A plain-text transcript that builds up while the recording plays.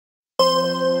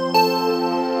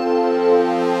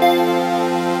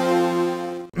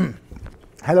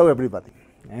Hello, everybody.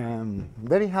 I'm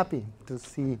very happy to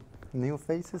see new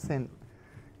faces and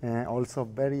also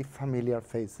very familiar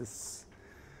faces.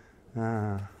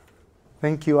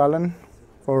 Thank you, Alan,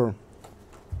 for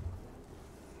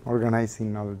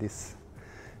organizing all this.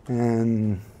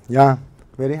 And yeah,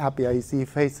 very happy. I see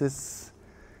faces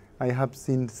I have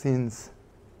seen since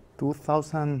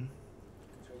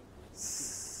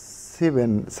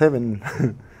 2007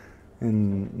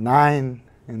 and 9,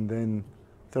 and then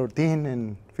 13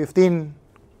 and 15,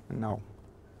 and now.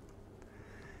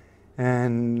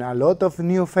 And a lot of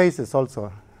new faces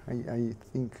also. I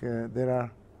think there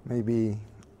are maybe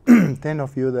 10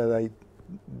 of you that I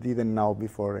didn't know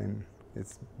before, and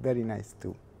it's very nice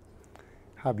to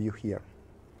have you here.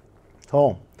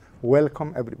 So,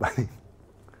 welcome everybody.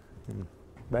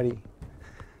 Very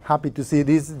happy to see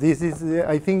this. This is,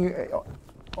 I think,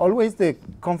 always the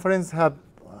conference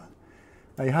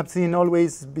I have seen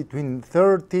always between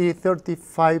 30,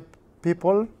 35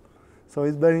 people. So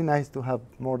it's very nice to have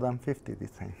more than 50 this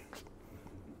time.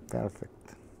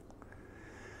 Perfect.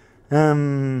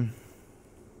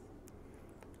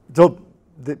 So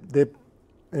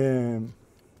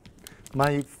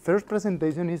my first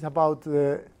presentation is about,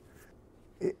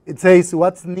 it says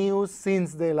what's new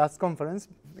since the last conference.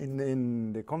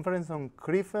 In the conference on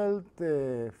Krefeld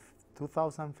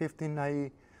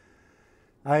 2015,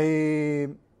 I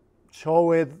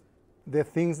showed the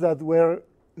things that were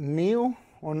new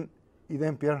on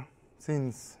iDempiere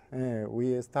since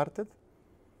we started.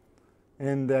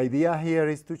 And the idea here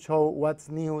is to show what's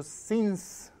new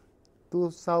since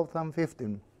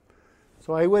 2015.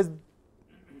 So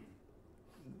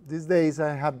these days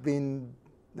I have been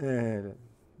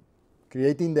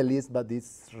creating the list, but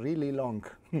it's really long,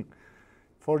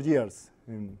 4 years,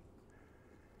 and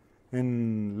a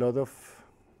lot of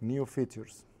new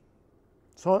features.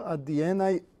 So at the end,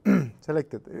 I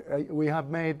selected. We have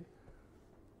made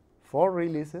 4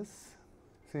 releases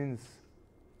since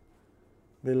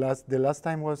the last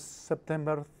time was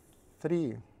September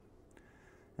 3,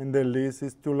 and the list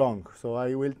is too long. So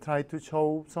I will try to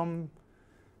show some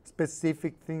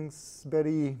specific things.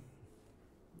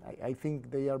 I think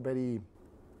they are very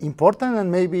important, and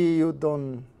maybe you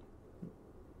don't.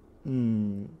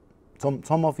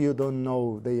 Some of you don't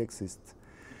know they exist.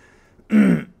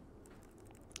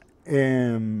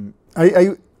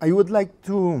 I would like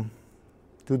to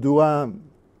do a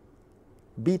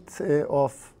bit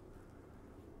of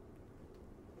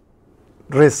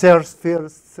research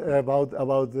first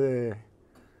about the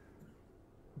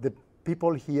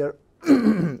people here.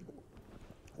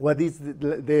 What is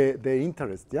the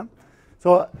interest? Yeah.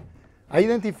 So I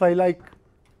identify like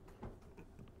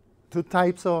 2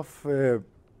 types of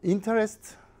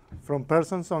interest from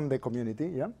persons on the community.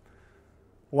 Yeah.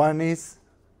 One is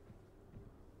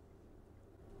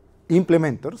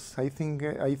implementers. I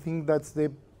think that's the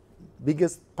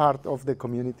biggest part of the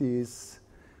community is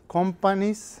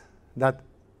companies that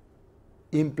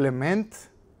implement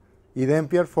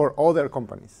iDempiere for other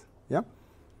companies. Yeah.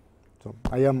 So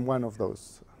I am one of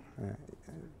those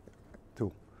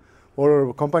too,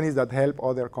 or companies that help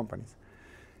other companies.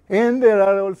 And there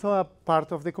are also a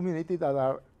part of the community that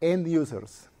are end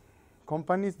users,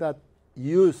 companies that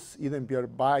use iDempiere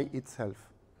by itself.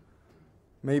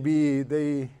 Maybe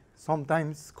they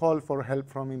sometimes call for help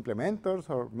from implementers,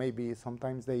 or maybe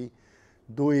sometimes they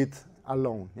do it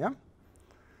alone. Yeah.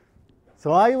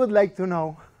 So I would like to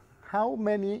know how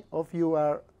many of you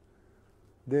are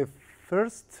the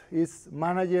first is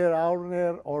manager,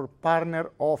 owner, or partner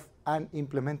of an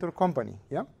implementer company.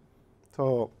 Yeah.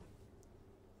 So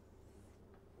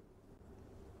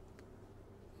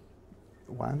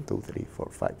 1, 2, 3, 4,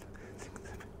 5, 6,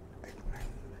 7, 8, 9,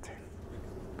 10,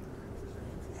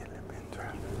 11,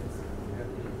 12,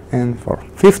 and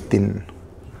 15.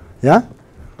 Yeah.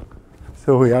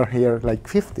 So we are here like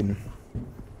 15.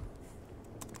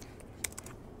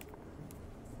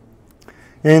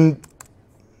 And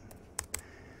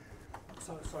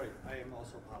sorry, I am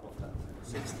also part of that.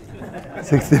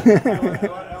 16.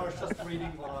 I was just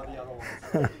reading what are the other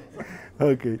ones.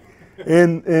 Okay.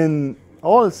 And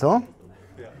also,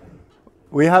 yeah,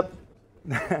 we have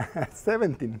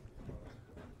 17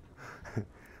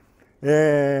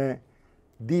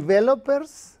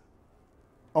 developers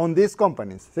on these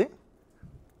companies. See?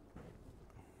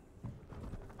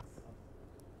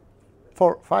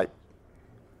 4, 5.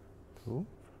 2,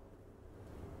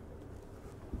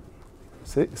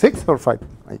 6 or 5?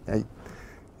 I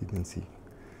didn't see.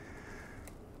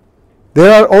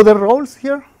 There are other roles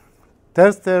here.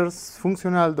 Testers,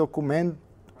 functional, document.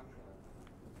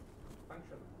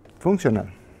 Functional.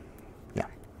 Yeah.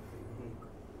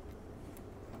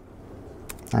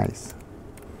 Nice.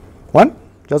 One?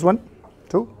 Just one?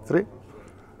 Two? Three?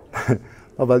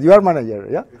 Oh, but you are manager,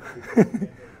 yeah?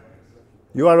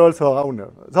 You are also owner.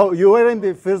 So you were in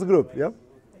the first group, yeah?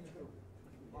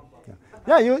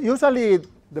 Yeah, usually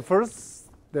the first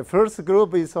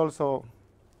group is also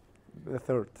the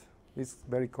third. It's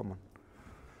very common.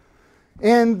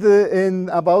 And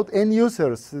about end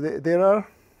users, there are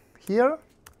here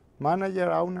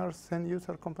manager, owners, end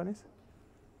user companies.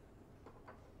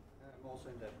 I'm also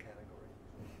in that category.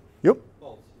 You?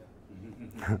 Both,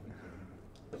 yeah.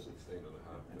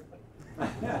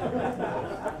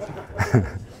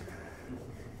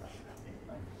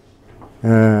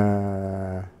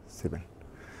 7.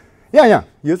 Yeah.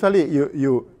 Usually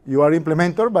you are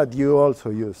implementer, but you also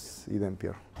use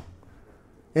iDempiere.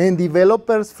 And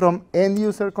developers from end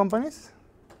user companies?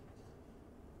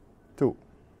 2.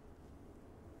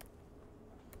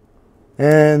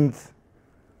 And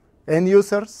end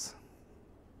users?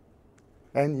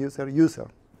 End user.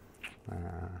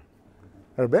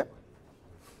 Hervé?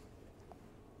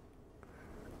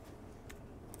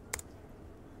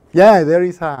 Yeah, there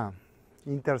is a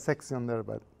intersection there,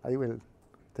 but I will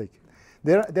take it.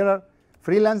 There are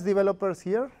freelance developers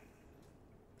here.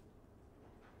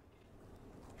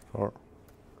 4.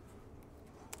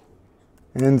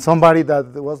 And somebody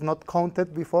that was not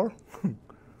counted before.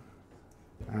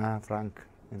 Frank.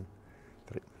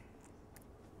 3.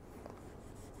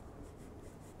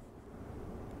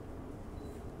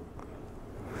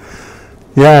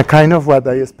 Yeah, kind of what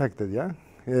I expected, yeah?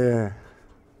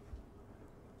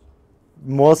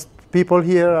 Most people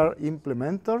here are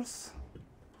implementers,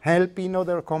 helping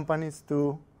other companies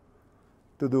to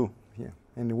do. Yeah.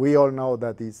 And we all know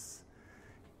that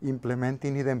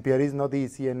implementing iDempiere is not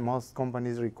easy, and most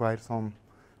companies require some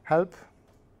help,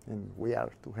 and we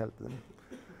are to help them.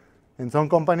 And some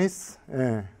companies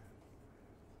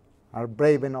are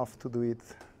brave enough to do it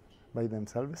by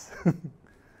themselves.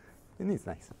 And it's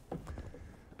nice.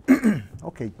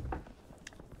 Okay.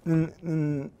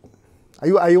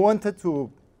 I wanted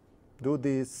to do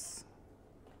this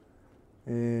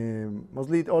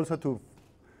mostly also to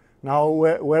now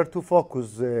where to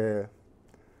focus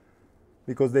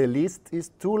because the list is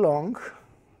too long.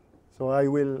 So I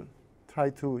will try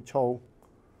to show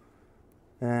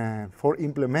for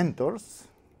implementers,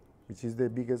 which is the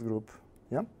biggest group.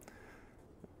 Yeah,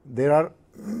 there are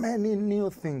many new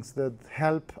things that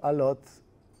help a lot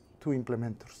to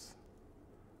implementers.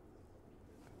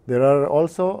 There are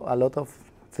also a lot of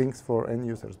things for end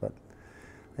users, but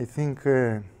I think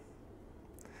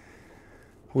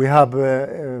we have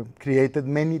created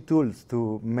many tools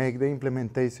to make the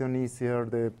implementation easier,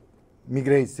 the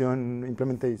migration,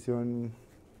 implementation,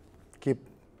 keep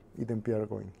iDempiere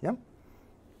going. Yeah.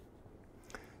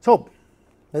 So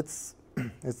let's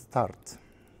start.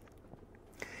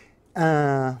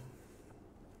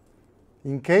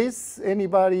 In case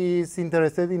anybody is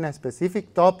interested in a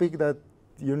specific topic that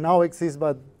you know exists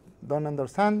but don't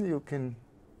understand, you can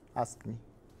ask me,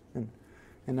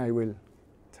 and I will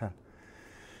tell.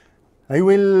 I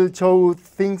will show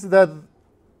things that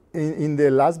in the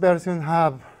last version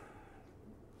have,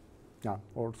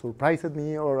 or surprised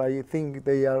me, or I think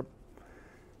they are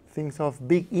things of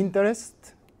big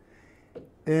interest,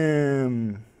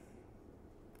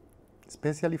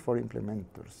 especially for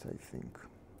implementers, I think.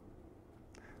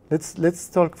 Let's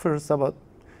talk first about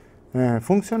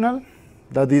functional.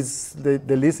 That is,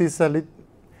 the list is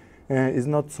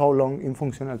not so long in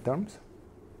functional terms.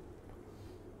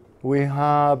 We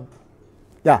have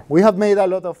made a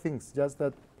lot of things, just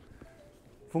that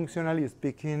functionally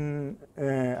speaking,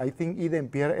 I think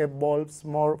iDempiere evolves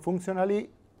more functionally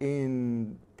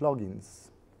in plugins.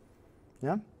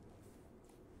 Yeah?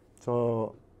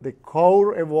 So the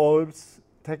core evolves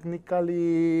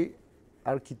technically,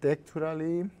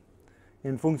 architecturally,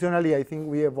 and functionally, I think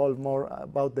we evolve more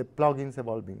about the plugins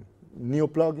evolving, new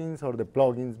plugins or the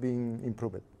plugins being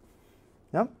improved.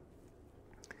 Yeah.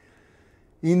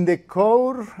 In the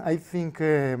core, I think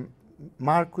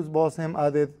Marcus Bossem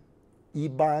added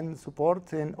IBAN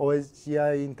support and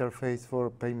OSGI interface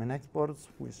for payment exports,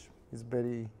 which is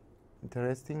very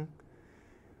interesting.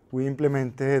 We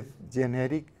implemented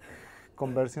generic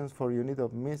conversions for unit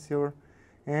of measure,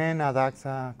 and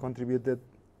Adaxa contributed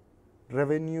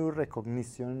revenue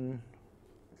recognition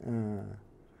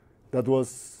that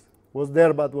was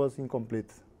there but was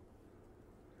incomplete.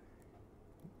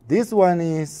 This one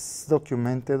is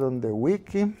documented on the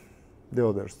wiki, the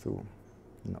others too,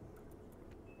 no.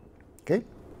 Okay,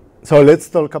 so let's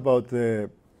talk about the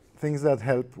things that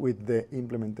help with the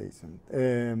implementation.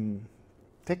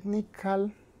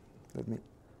 Technical, let me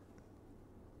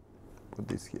put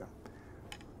this here.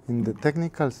 In the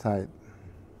technical side,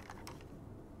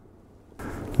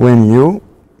 when you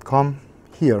come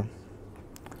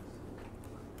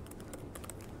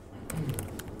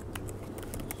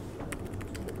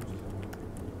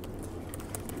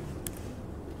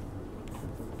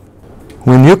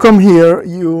here,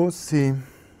 you see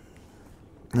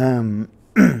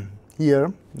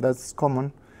here, that's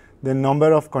common, the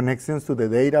number of connections to the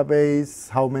database,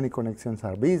 how many connections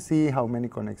are busy, how many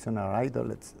connections are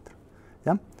idle, etc.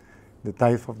 Yeah, the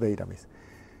type of database.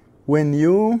 When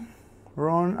you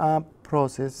run a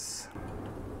process,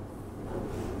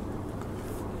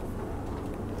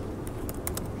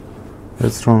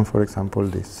 let's run, for example,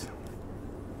 this.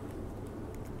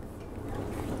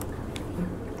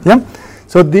 Yeah,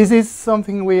 so this is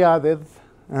something we added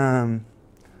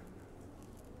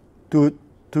to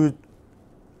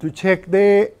check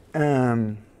the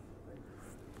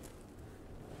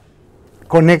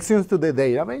connections to the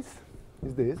database.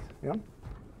 Is this? Yeah.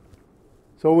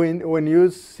 So when you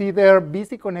see there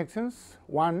busy connections,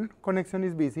 one connection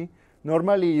is busy.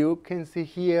 Normally, you can see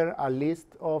here a list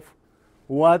of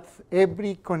what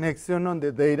every connection on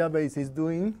the database is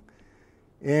doing.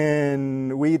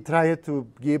 And we try to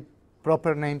give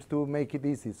proper names to make it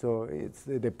easy. So it's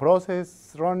the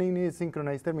process running is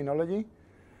synchronized terminology.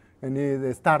 And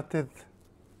it started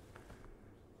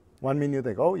 1 minute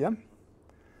ago, yeah?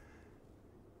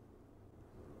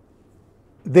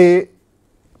 The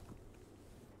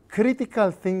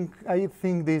critical thing I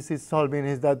think this is solving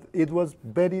is that it was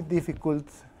very difficult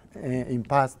in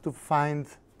past to find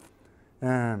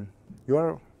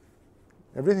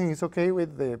everything is okay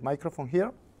with the microphone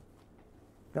here?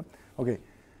 Yeah, okay.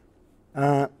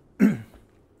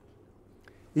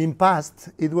 In past,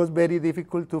 it was very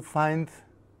difficult to find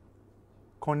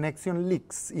connection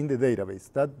leaks in the database.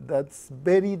 That's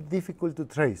very difficult to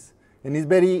trace. And it's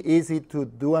very easy to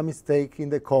do a mistake in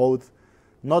the code,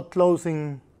 not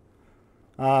closing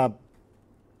a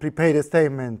prepared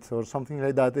statement or something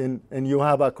like that, and you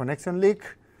have a connection leak,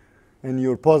 and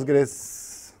your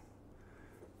Postgres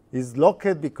is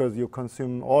locked because you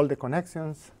consume all the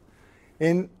connections.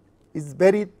 And it's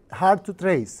very hard to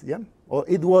trace, yeah? Or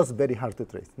it was very hard to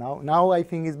trace. Now I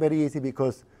think it's very easy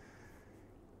because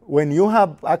when you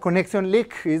have a connection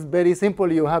leak, it's very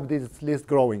simple. You have this list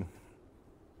growing.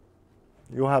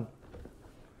 You have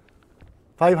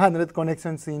 500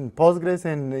 connections in Postgres,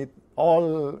 and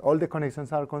all the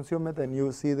connections are consumed, and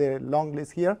you see the long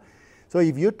list here. So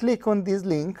if you click on this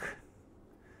link,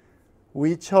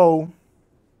 we show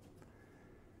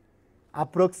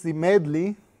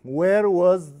approximately where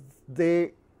was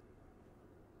the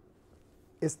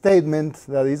statement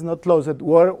that is not closed,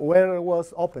 where it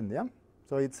was opened, yeah?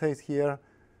 So it says here,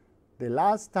 the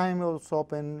last time it was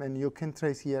open, and you can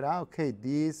trace here, okay,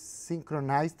 this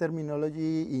synchronized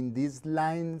terminology in this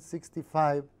line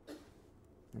 65,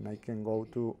 and I can go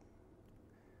to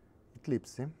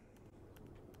Eclipse.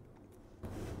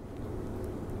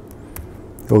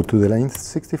 Go to the line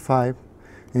 65,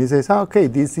 and it says, okay,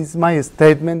 this is my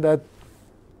statement that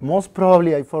most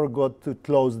probably I forgot to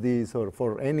close this, or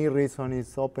for any reason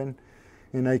it's open,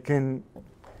 and I can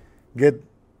get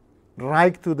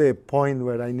right to the point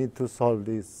where I need to solve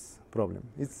this problem.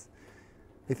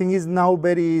 I think it's now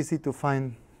very easy to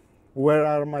find where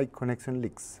are my connection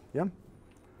leaks. Yeah.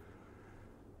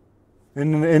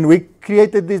 And we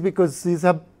created this because it's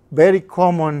a very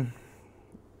common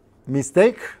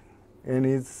mistake, and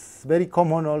it's very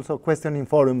common also question in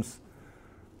forums.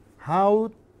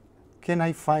 How can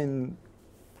I find,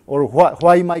 or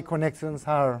why my connections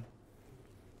are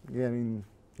getting,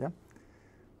 yeah?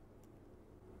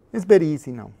 It's very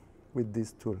easy now with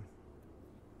this tool.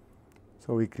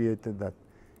 So we created that.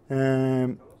 May I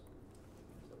ask,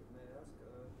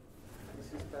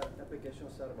 this is the application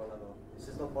server level. This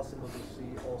is not possible to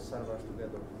see all servers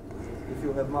together. If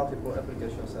you have multiple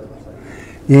application servers.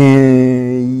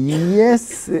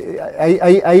 Yes,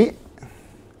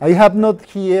 I have not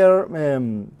here,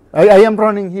 I am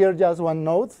running here just one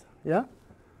node, yeah?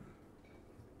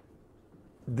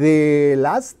 The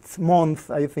last month,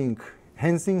 I think,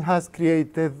 Hensing has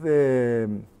created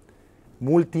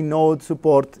multi-node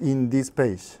support in this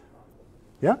page,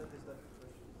 yeah?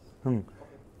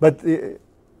 But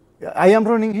I am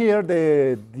running here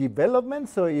the development,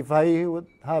 so if I would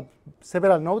have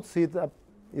several nodes, it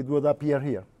would appear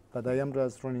here, but I am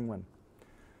just running one.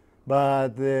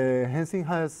 But Hensing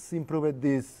has improved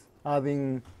this,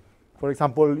 adding, for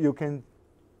example, you can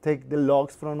take the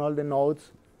logs from all the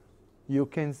nodes. You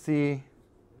can see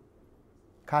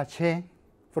cache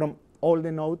from all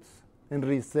the nodes and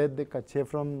reset the cache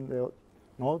from the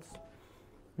nodes.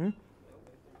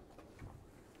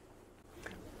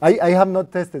 I have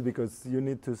not tested because you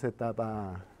need to set up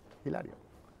a Hilario.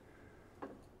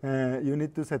 you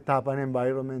need to set up an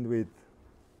environment with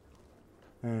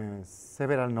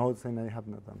several nodes, and I have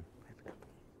not done.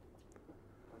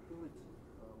 Will it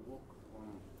work on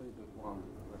 3.1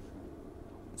 version?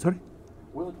 Sorry?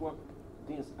 Will it work?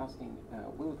 Dean is asking,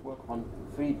 will it work on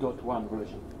 3.1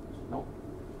 version? No?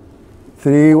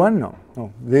 3.1? No.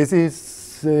 No.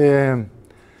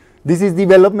 This is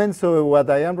development, so what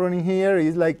I am running here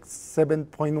is like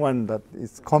 7.1 that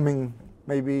is coming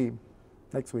maybe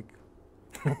next week.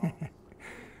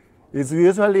 It's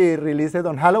usually released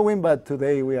on Halloween, but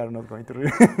today we are not going to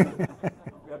release. We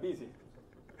are busy.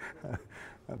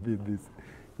 A bit busy.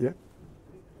 Yeah?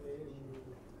 The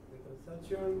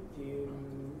transaction in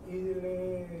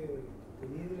idle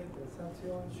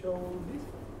transaction show this?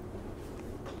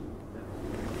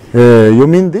 You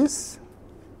mean this?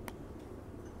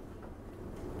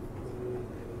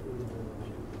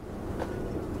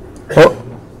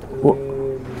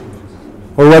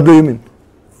 Or what do you mean?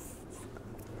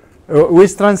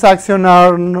 Which transactions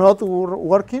are not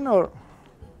working, or?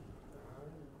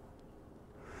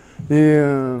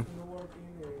 Yeah.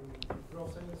 Working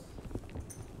process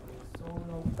so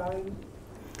long time.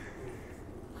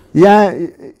 Yeah,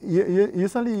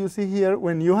 usually you see here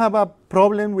when you have a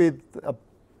problem with a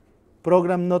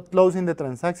program not closing the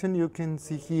transaction, you can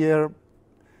see here.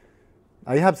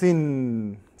 I have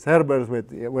seen servers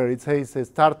where it says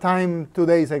start time 2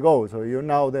 days ago, so you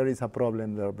know there is a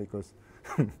problem there because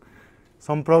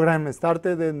some program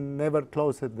started and never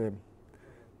closed the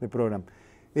program.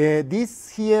 This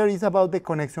here is about the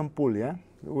connection pool. Yeah,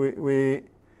 we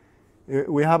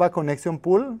have a connection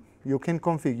pool. You can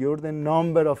configure the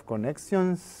number of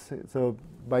connections. So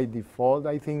by default,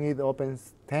 I think it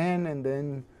opens 10 and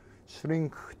then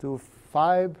shrink to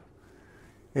 5,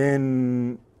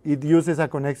 and it uses a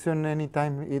connection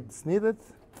anytime it's needed.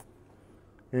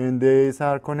 And these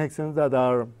are connections that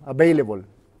are available,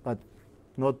 but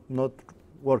not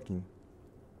working.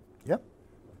 Yeah.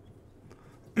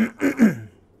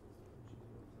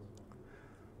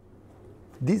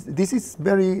 This is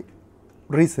very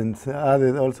recent,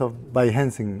 added also by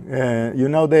Hensing. You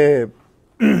know, the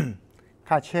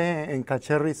cache and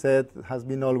cache reset has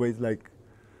been always like,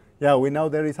 yeah, we know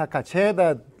there is a cache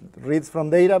that reads from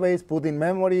database, put in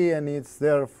memory, and it's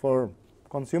there for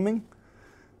consuming.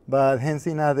 But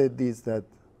Hensing added this that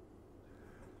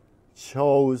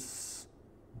shows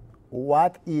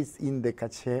what is in the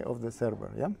cache of the server,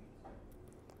 yeah?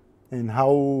 And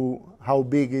how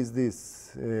big is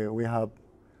this? We have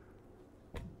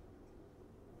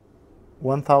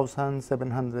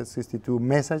 1,762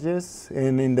 messages,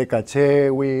 and in the cache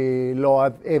we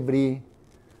load every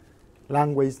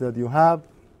language that you have,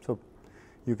 so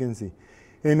you can see.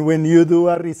 And when you do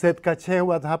a reset cache,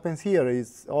 what happens here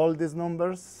is all these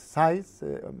numbers size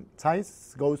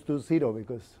goes to 0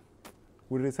 because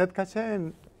we reset cache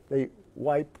and they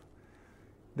wipe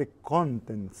the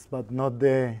contents, but not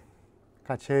the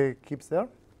cache keeps there,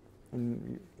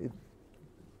 and it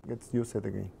gets used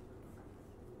again.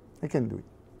 I can do it.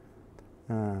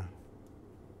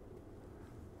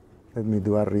 Let me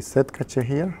do a reset cache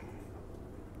here.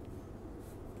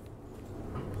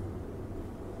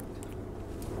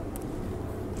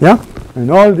 Yeah,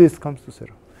 and all this comes to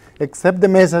 0, except the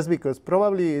message because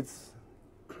probably it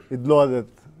loaded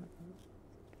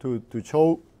to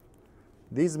show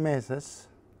this message.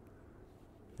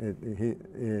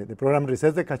 The program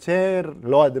resets the cache,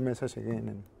 load the message again,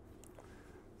 and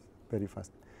very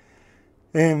fast.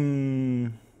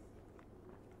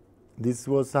 This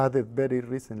was added very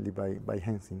recently by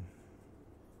Hensing.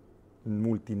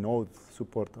 Multi-node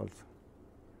support also.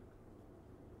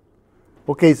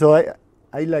 Okay, so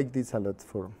I like this a lot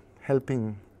for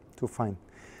helping to find.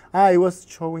 I was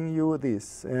showing you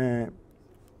this.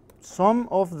 Some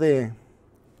of the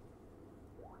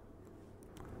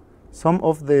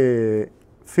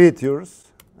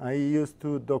features I used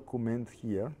to document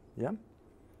here. Yeah.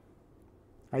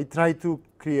 I try to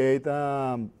create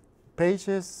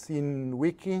pages in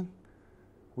wiki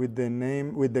with the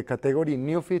name, with the category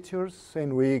new features,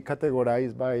 and we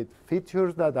categorize by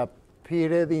features that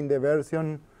appeared in the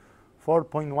version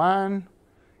 4.1,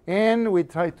 and we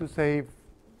try to save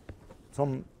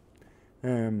some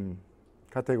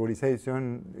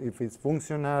categorization if it's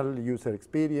functional, user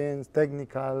experience,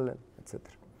 technical, etc.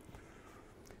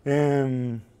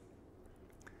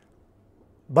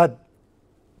 But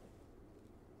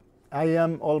I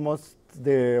am almost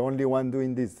the only one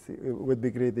doing this. It would be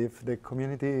great if the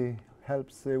community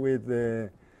helps with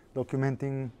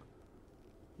documenting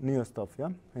new stuff, yeah,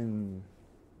 and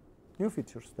new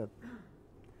features that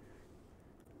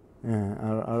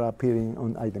are appearing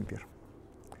on iDempiere.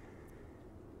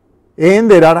 And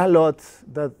there are a lot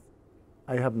that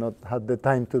I have not had the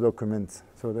time to document.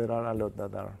 So there are a lot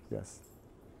that are just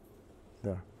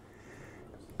there.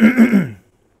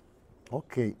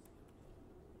 Okay.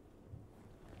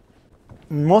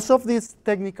 Most of these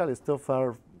technical stuff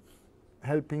are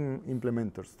helping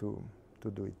implementers to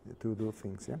do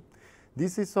things. Yeah.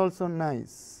 This is also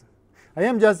nice. I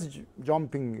am just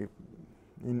jumping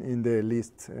in the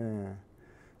list.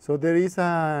 So there is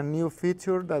a new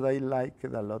feature that I like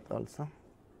a lot also.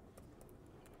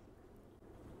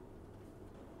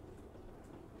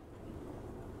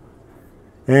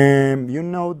 You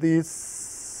know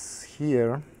this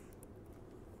here.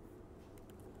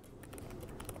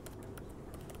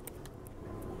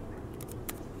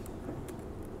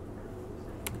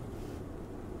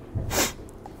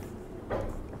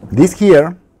 This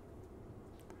here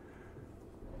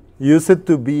used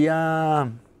to be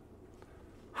a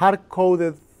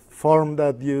hard-coded form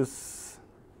that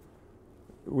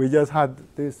we just had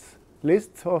this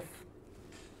list of,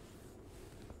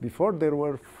 before there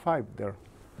were 5 there.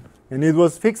 And it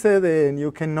was fixed and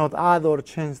you cannot add or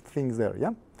change things there,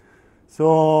 yeah?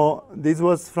 So this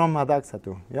was from Adaxa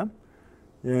too, yeah?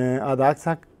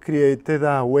 Adaxa created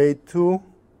a way to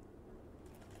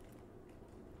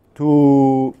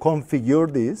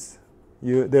configure this.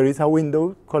 There is a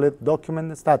window called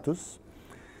document status,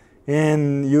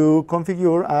 and you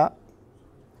configure a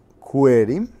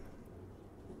query.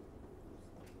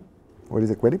 What is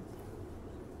the query?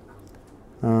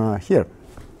 Here,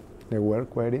 the where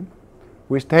query.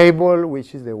 Which table,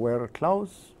 which is the where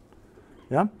clause,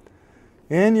 yeah?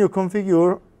 And you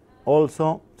configure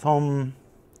also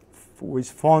which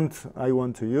font I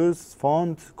want to use,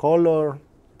 font, color,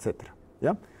 etc.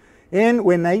 Yeah? And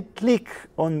when I click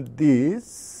on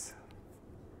this,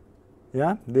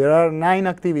 yeah, there are 9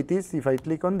 activities. If I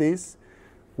click on this,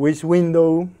 which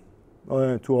window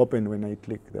to open when I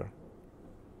click there?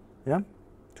 Yeah,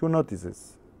 2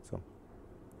 notices.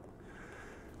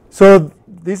 So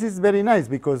this is very nice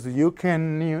because you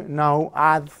can now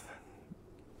add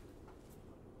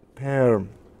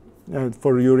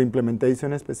for your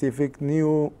implementation a specific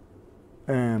new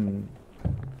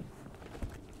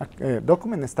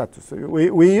document status.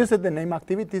 We used the name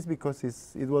activities because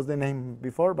it was the name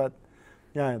before, but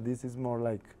yeah, this is more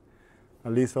like a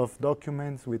list of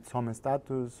documents with some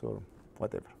status or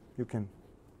whatever. You can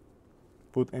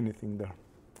put anything there.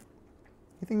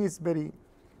 I think it's very,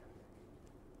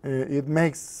 it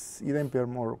makes iDempiere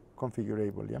more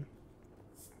configurable, yeah?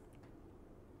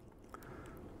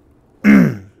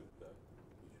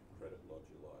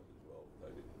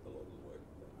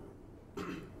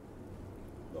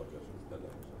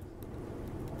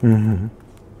 Mm-hmm.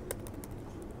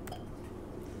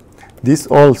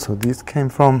 This came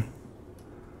from,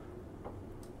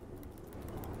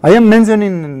 I am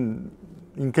mentioning,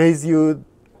 in case you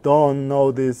don't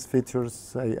know these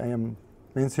features, I am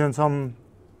mentioning some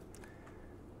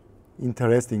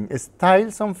interesting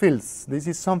styles and fields. This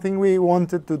is something we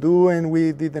wanted to do and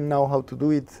we didn't know how to do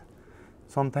it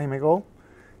some time ago.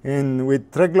 And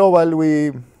with Trek Global,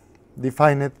 we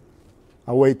defined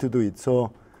a way to do it.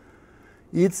 So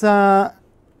it's a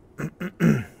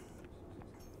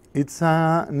it's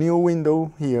a new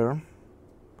window here,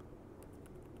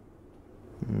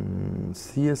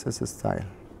 CSS style,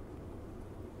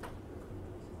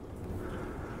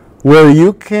 where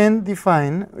you can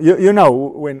define, you know,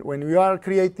 when you are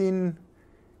creating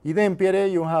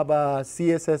iDempiere, you have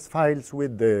CSS files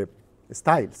with the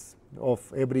styles of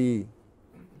every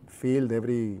field,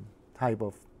 every type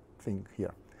of thing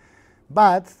here.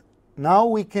 But now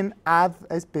we can add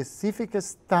a specific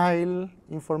style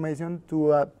information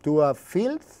to a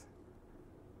field,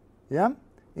 yeah,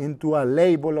 into a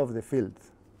label of the field.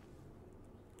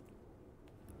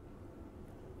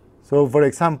 So, for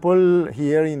example,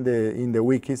 here in the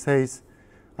wiki says,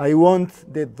 I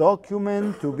want the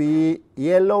document to be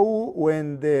yellow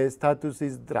when the status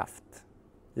is draft,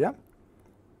 yeah.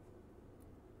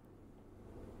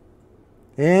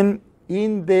 And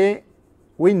in the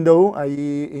window,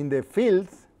 in the field,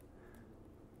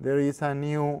 there is a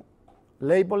new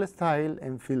label style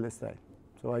and field style.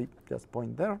 So I just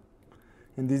point there,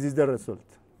 and this is the result.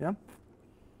 Yeah.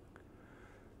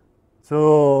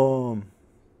 So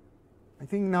I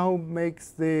think now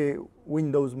makes the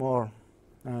windows more.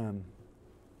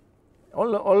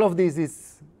 All of this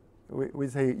is we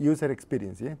say user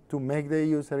experience. Yeah, to make the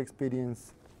user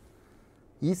experience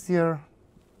easier,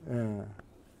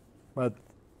 but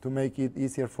to make it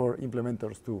easier for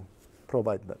implementers to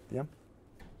provide that, yeah?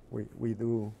 We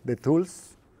do the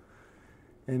tools,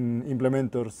 and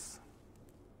implementers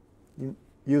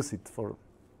use it for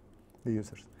the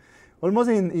users. almost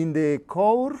in the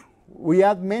core, we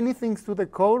add many things to the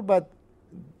core, but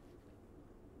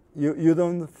you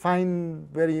don't find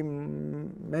very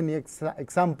many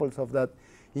examples of that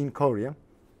in core. Yeah?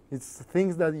 It's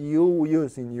things that you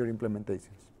use in your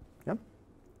implementations. Yeah?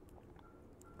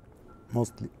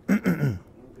 Mostly. In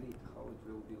grid, how it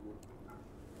will be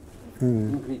looked.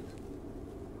 In grid,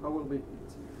 how will be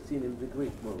seen in the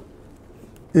grid mode?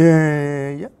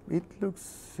 Yeah, it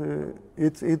looks,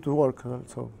 it works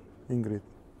also in grid.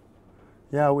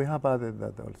 Yeah, we have added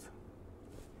that also.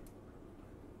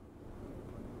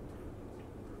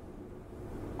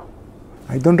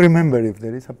 I don't remember if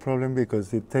there is a problem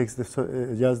because it takes the,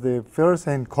 just the first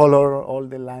and color all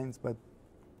the lines, but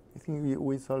I think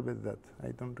we solved that.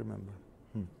 I don't remember.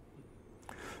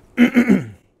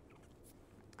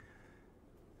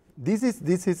 This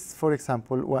is, for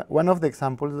example, one of the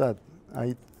examples that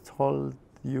I told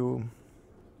you.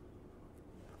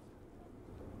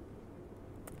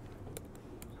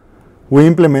 We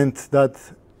implement that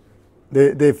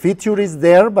the feature is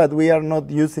there, but we are not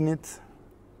using it.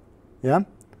 Yeah?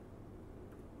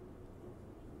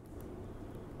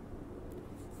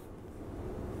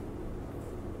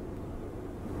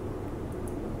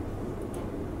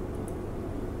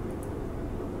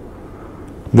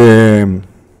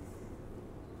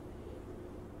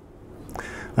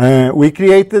 We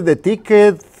created the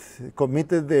ticket,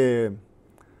 committed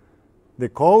the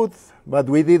code, but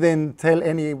we didn't tell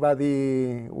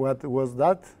anybody what was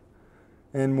that.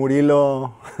 And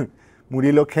Murillo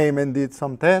Murillo came and did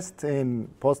some tests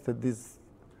and posted this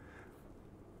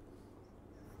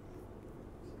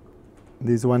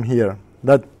one here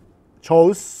that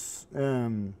shows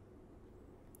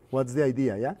what's the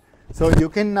idea. Yeah. So you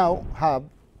can now have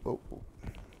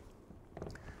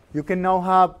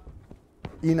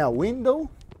in a window.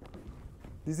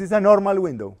 This is a normal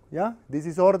window. Yeah. This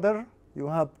is order. You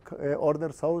have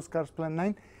order source cars plan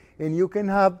 9, and you can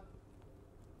have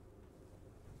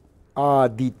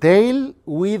a detail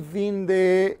within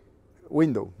the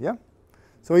window. Yeah.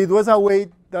 So it was a way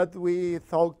that we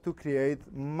thought to create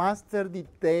master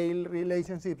detail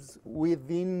relationships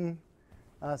within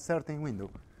a certain window.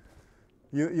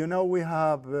 You know we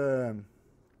have a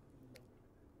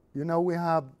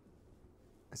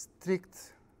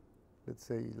strict, let's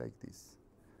say like this.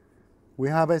 We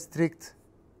have a strict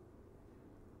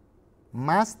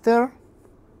master,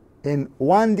 and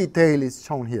one detail is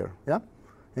shown here. Yeah.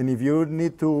 And if you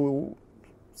need to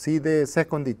see the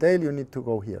second detail, you need to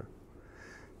go here.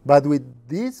 But with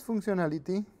this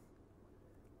functionality,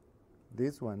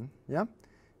 this one, yeah,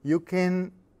 you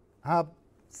can have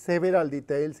several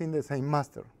details in the same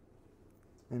master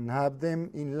and have them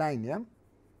in line. Yeah.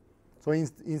 So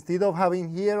instead of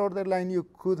having here order line, you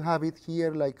could have it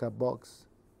here like a box.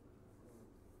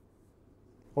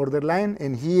 Order line,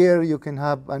 and here you can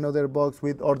have another box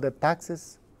with order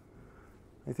taxes.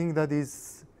 I think that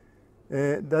is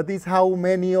how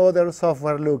many other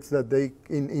software looks, that they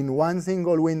in one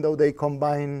single window they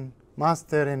combine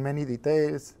master and many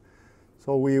details.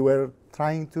 So we were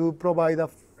trying to provide a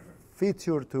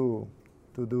feature to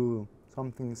do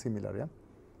something similar. Yeah.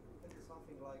 It's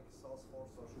something like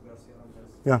Salesforce or Sugar CRM.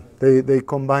 Yeah, they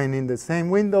combine in the same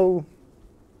window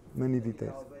many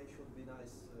details. It should be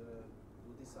nice to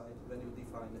decide when you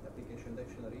define the application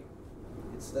dictionary.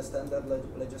 It's the standard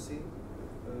legacy.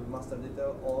 Master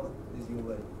detail or this new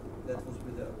way. That would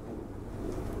be the cool.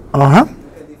 You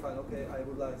can define, okay, I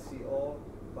would like to see all,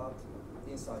 but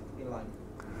inside, inline.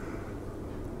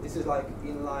 This is like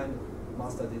inline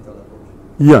master detail approach.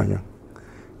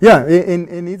 Yeah,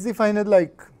 and it's defined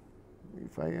like,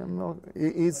 if I am not,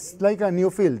 it's like a new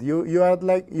field. You add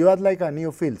like a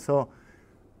new field. So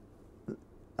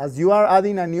as you are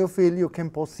adding a new field, you can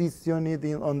position it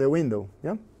on the window.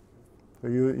 Yeah. So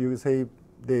you say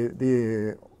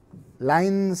the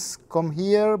lines come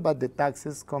here, but the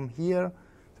taxes come here.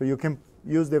 So you can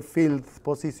use the field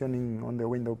positioning on the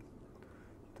window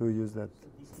to use that. So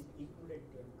this is included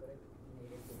tab, correct?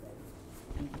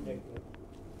 Included tab.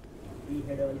 We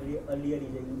had earlier is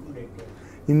an included tab.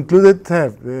 Included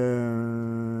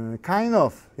tab, kind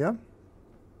of, yeah.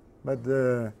 But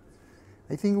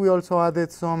I think we also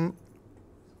added some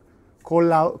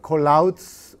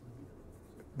callouts.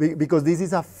 Because this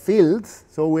is a field,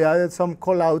 so we added some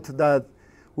callout that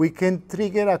we can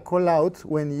trigger a callout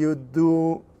when you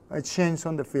do a change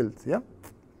on the field. Yeah,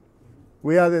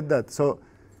 we added that. So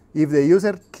if the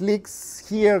user clicks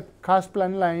here, cash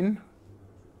plan line,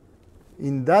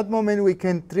 in that moment we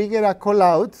can trigger a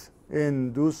callout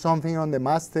and do something on the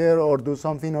master or do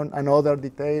something on another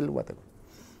detail, whatever.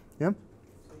 Yeah.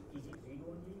 So is it read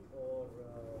only or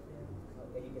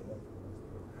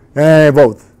editable?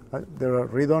 Both. There are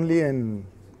read-only and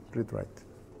read-write.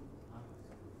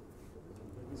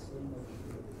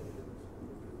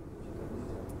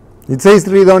 It says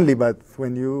read-only, but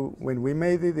when we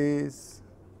made it is,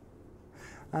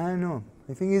 I don't know.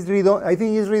 I think it's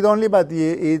read-only, but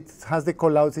it has the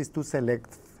callouts is to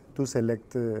select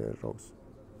rows.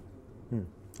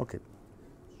 Okay.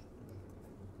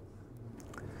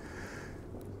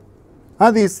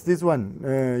 This one,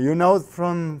 you know,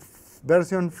 from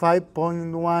version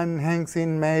 5.1,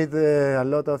 Hengxin made a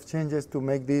lot of changes to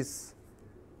make this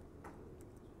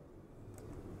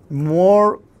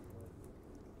more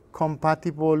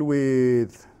compatible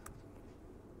with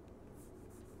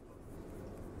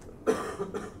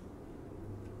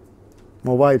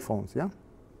mobile phones, yeah?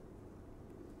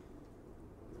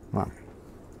 Wow.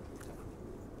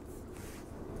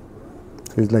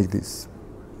 So it's like this.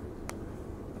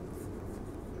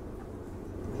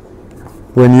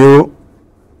 When you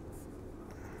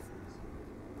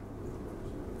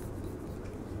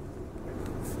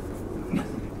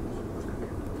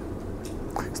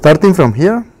starting from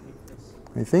here,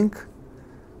 I think,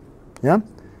 yeah.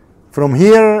 From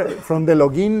here, from the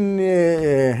login,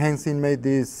 Hengxin made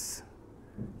this.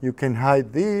 You can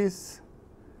hide this,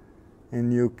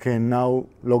 and you can now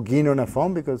log in on a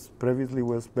phone because previously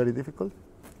was very difficult.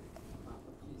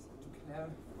 Please, to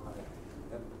clarify,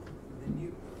 the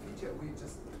new feature we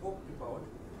just talked about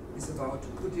is about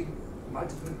putting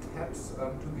multiple tabs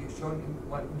to be shown in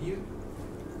one view.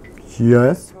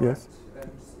 Yes, yes.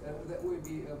 And that will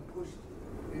be pushed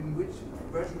in which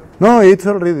version of No, it's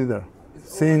already there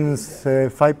since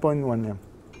 5.1. Yeah.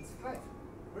 It's 5.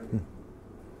 Really?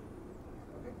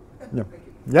 Okay. Yeah.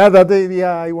 Yeah, that the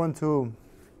idea I want to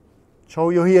show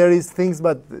you here is things,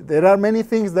 but there are many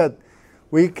things that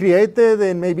we created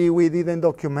and maybe we didn't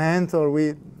document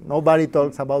or nobody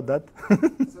talks about that. So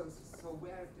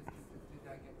where did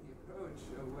I get the approach?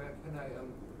 Where can I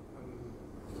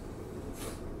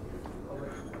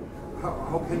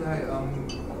how can I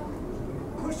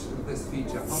push this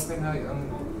feature? How can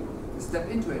I step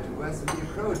into it? Where's the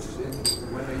approach?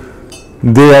 When are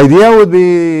you? The idea would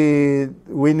be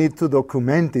we need to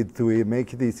document it to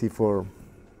make it easy for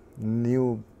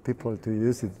new people to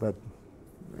use it, but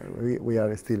we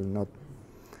are still not.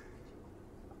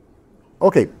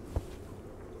 Okay.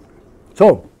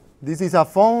 So this is a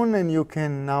phone, and you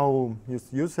can now use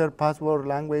user, password,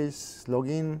 language,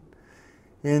 login.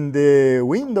 And the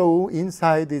window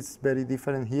inside is very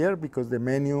different here because the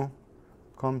menu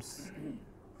comes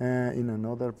in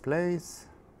another place.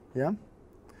 Yeah.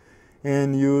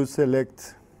 And you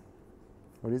select,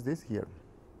 what is this here?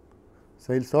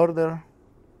 Sales order.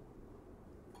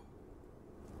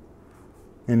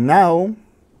 And now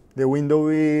the window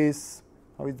is,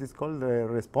 how is this called?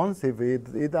 Responsive.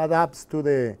 It adapts to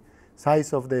the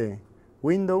size of the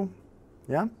window.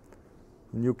 Yeah.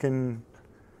 And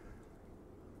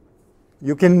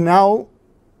you can now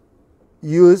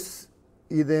use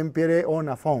iDempiere on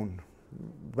a phone,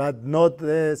 but not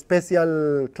a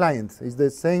special client. It's the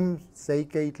same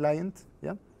CK client,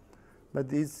 yeah,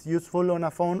 but it's useful on a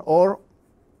phone or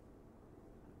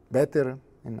better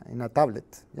in a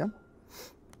tablet, yeah.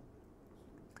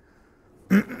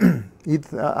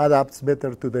 It adapts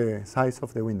better to the size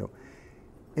of the window.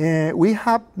 We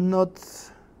have not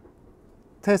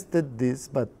tested this,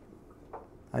 but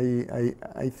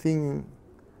I think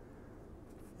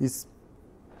it's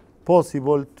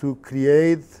possible to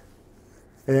create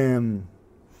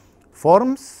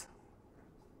forms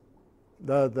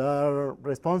that are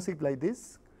responsive like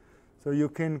this. So you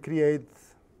can create,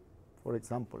 for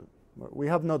example, we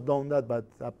have not done that, but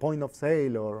a point of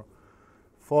sale or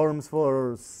forms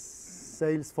for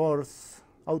Salesforce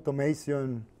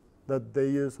automation that they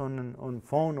use on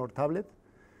phone or tablet.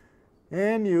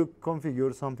 And you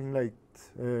configure something like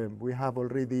we have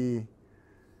already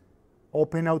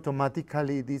open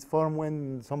automatically this form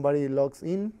when somebody logs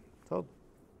in. So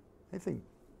I think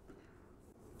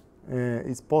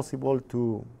it's possible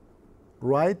to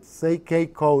write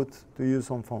CK code to use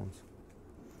on phones.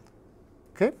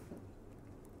 Okay.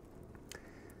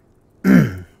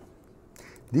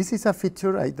 This is a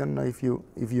feature, I don't know if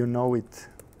you know it.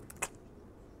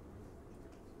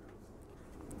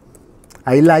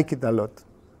 I like it a lot.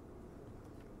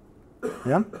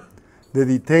 Yeah, the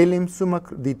detailed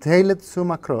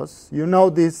zoom across. You know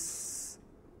this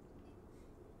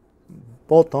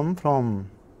bottom from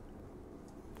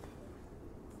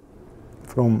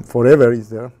forever is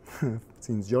there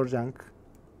since George Young.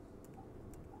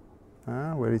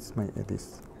 Where is my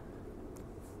this?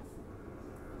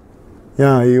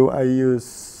 Yeah, I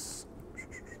use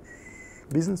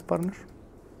Business Partner.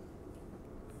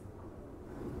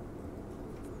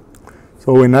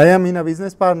 So when I am in a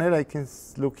business partner, I can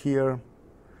look here.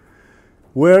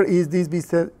 Where is this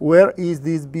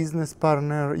business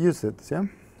partner used? Yeah.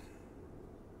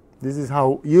 This is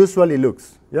how usually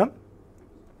looks. Yeah.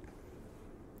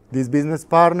 This business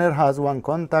partner has one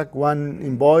contact, one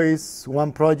invoice,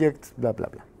 one project, blah blah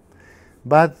blah.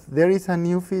 But there is a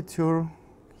new feature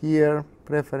here,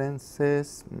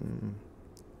 preferences,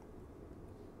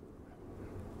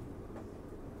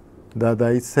 that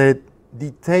I said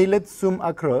detailed zoom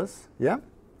across. Yeah.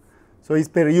 So it's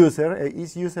per user.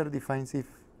 Each user defines if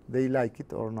they like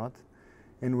it or not.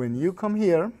 And when you come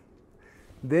here,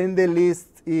 then the list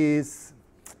is,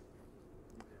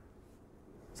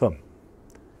 so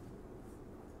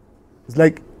it's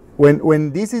like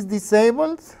when this is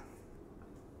disabled,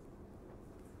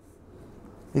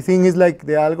 the thing is like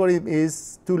the algorithm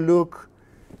is to look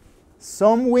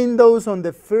some windows on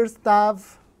the first tab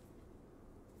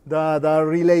that are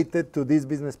related to this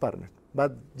business partner,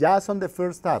 but just on the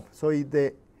first tab. So if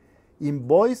the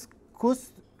invoice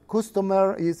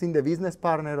customer is in the business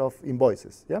partner of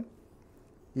invoices, yeah?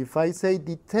 If I say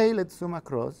detailed zoom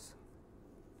across,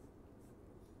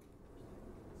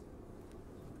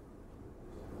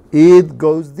 it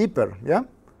goes deeper, yeah?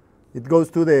 It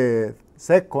goes to the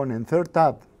second and third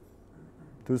tab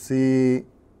to see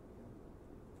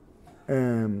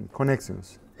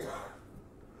connections.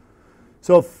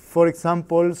 So, for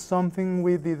example, something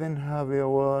we didn't have here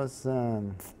was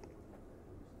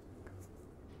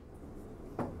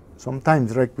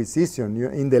sometimes requisition.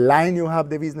 In the line you have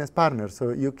the business partner,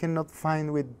 so you cannot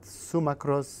find with zoom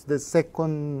across the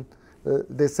second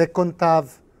tab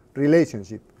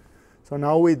relationship. So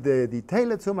now with the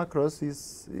detailed zoom across,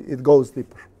 it goes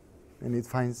deeper, and it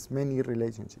finds many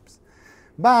relationships.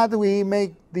 But we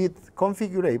make it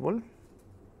configurable,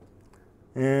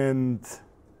 and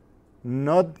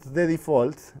not the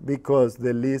default, because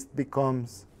the list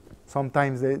becomes,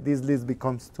 sometimes this list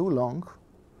becomes too long,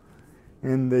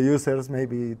 and the users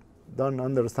maybe don't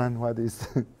understand what is.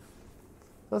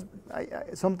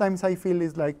 Sometimes I feel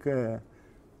it's like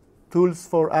tools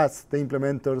for us, the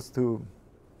implementers, to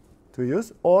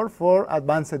use, or for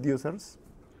advanced users,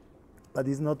 but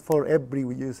it's not for every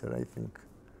user, I think.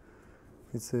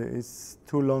 It's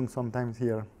too long sometimes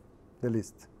here, the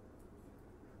list.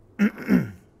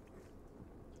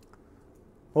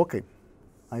 Okay,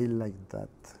 I like that.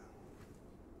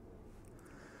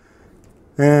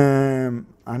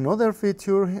 Another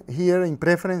feature here in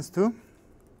preference to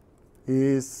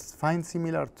is find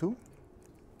similar to.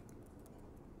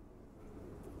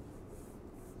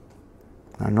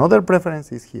 Another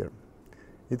preference is here.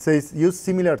 It says use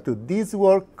similar to. This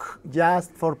work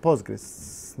just for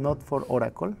Postgres, not for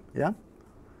Oracle. Yeah,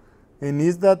 and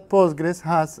is that Postgres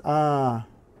has a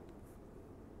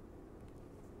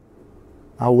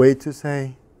way to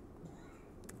say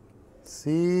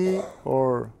C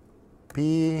or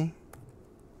P,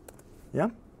 yeah,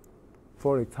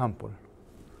 for example.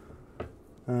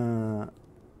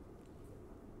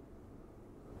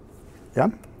 Yeah,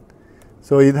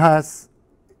 so it has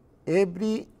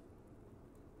every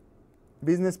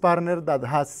business partner that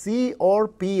has C or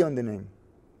P on the name.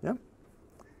 Yeah,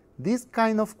 these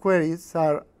kind of queries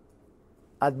are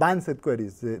advanced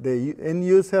queries. The end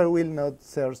user will not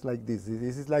search like this.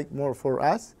 This is like more for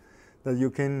us, that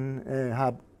you can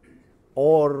have,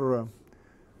 or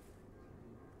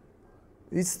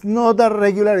it's not a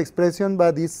regular expression,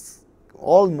 but it's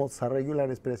almost a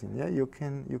regular expression. Yeah, you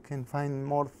can find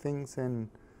more things, and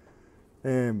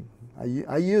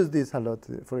I use this a lot.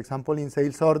 For example, in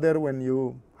sales order, when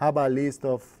you have a list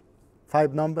of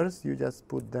 5 numbers, you just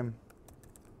put them,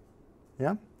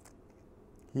 yeah,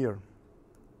 here,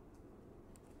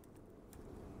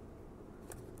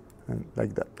 and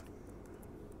like that.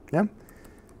 Yeah,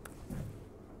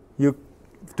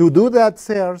 to do that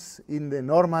search in the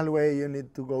normal way, you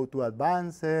need to go to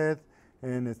advanced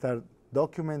and start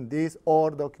document this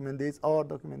or document this or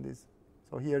document this.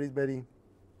 So here is very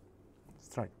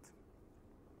strict.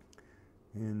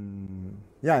 And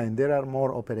yeah, and there are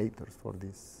more operators for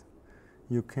this.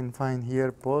 You can find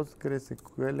here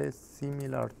PostgreSQL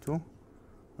similar to.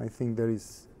 I think there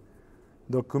is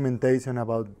documentation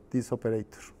about this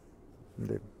operator,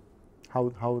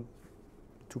 how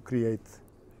to create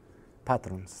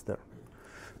patterns there.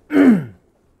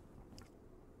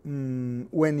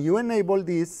 When you enable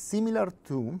this similar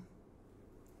to,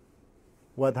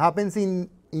 what happens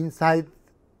inside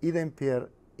iDempiere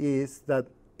is that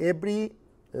every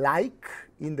like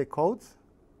in the code,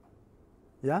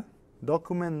 yeah,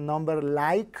 document number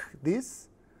like this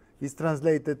is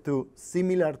translated to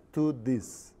similar to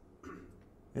this.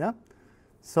 Yeah,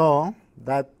 so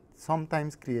that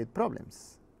sometimes create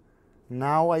problems,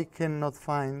 now I cannot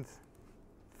find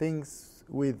things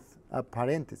with a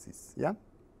parenthesis, yeah?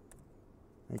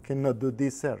 I cannot do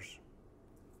this search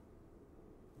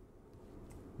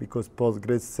because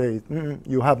Postgres says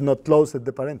you have not closed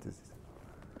the parenthesis.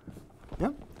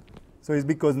 Yeah? So it's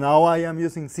because now I am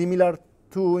using similar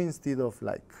to instead of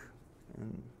like.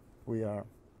 And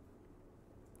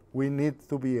we need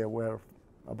to be aware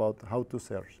about how to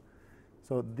search.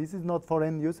 So this is not for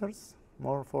end users,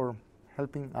 more for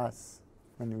helping us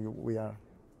when we are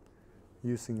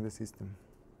using the system.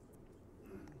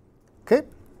 Okay.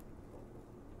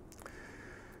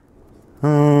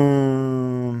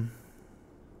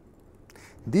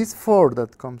 This for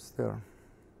that comes there.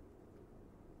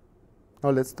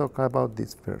 Now let's talk about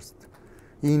this first.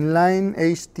 Inline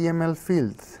HTML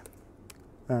field.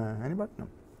 Anybody? No.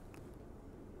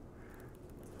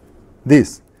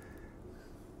 This.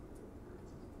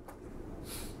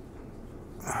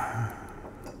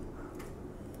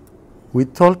 We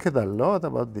talked a lot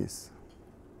about this.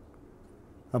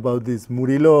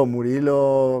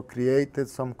 Murillo created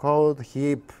some code,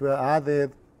 Heap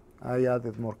added, I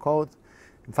added more code.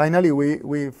 And finally,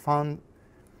 we found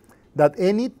that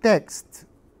any text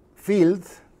field,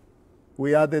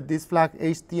 we added this flag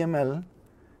HTML,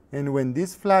 and when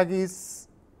this flag is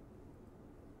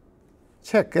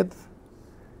checked,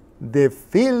 the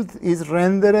field is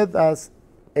rendered as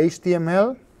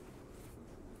HTML.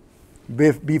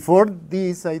 Before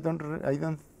this, I don't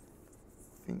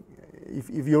think,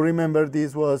 if you remember,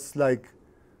 this was like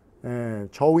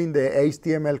showing the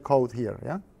HTML code here,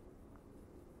 yeah?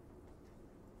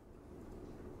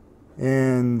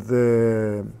 And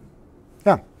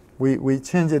yeah, we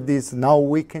changed this. Now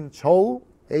we can show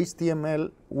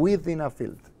HTML within a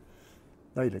field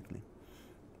directly,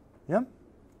 yeah?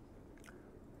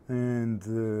 And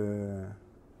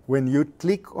when you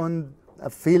click on a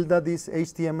field that is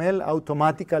HTML,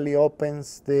 automatically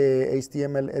opens the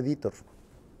HTML editor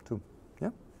too. Yeah.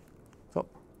 So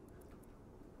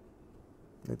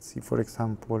let's see, for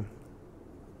example.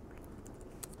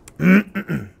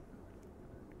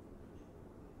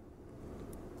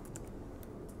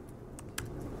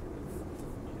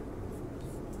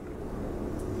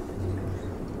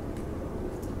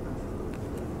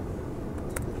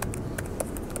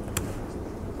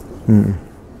 Yeah.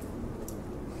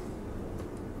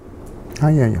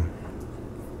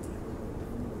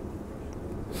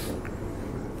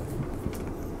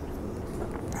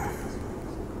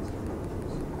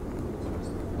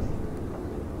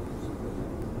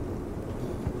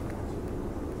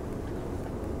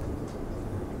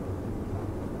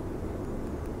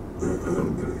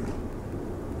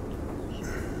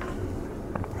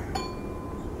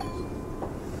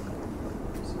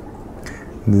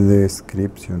 The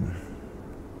description.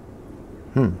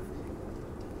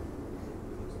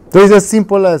 So it's as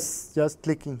simple as just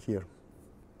clicking here,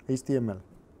 HTML.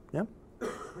 Yeah.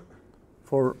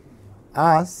 For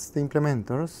us, the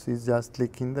implementers, is just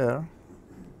clicking there,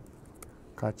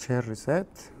 cache reset,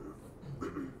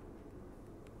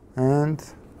 and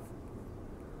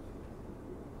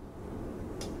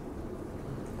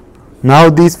now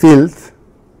this field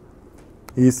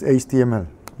is HTML.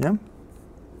 Yeah.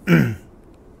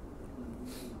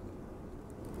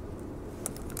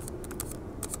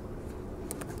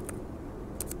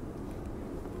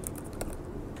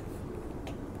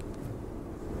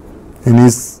 And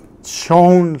it's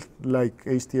shown like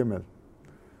HTML.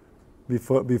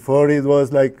 Before it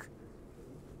was like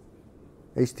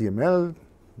HTML,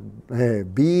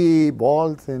 B,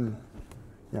 bold, and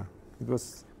yeah, it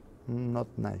was not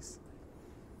nice.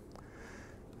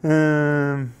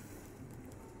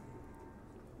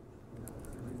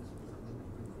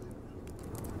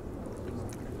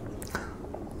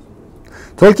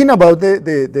 Talking about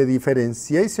the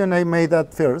differentiation I made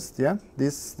at first, yeah,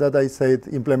 this that I said,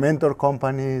 implementer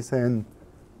companies and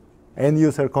end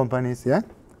user companies, yeah.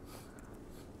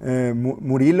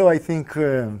 Murillo, I think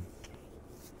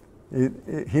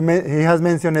he has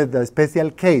mentioned a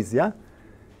special case, yeah.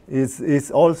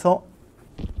 It's also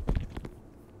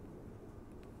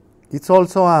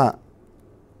a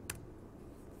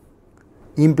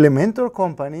implementer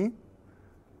company,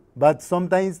 but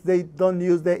sometimes they don't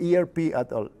use the ERP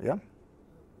at all. Yeah,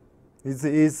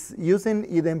 it's using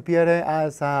iDempiere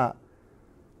as a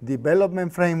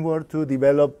development framework to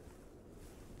develop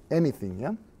anything.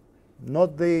 Yeah,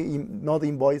 not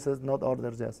invoices, not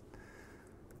orders, just.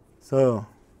 So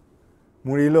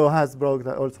Murillo has brought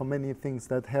also many things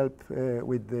that help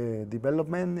with the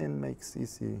development and makes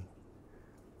easy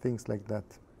things like that.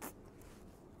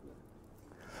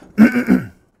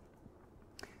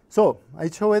 So I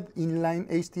showed inline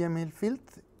HTML field,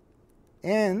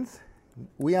 and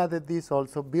we added this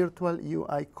also, virtual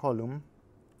UI column.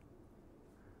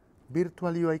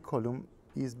 Virtual UI column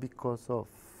is because of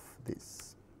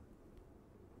this.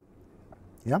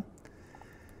 Yeah.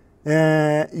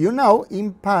 You know,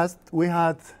 in past we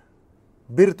had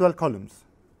virtual columns.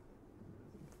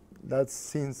 That's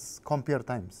since compare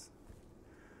times.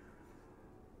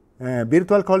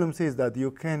 Virtual columns is that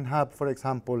you can have, for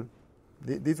example,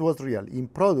 this was real in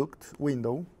product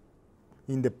window.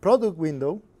 In the product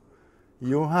window,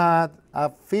 you had a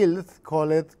field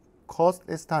called cost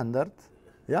standard,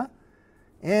 yeah,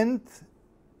 and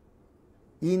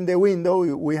in the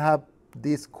window we have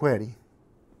this query.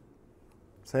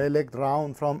 Select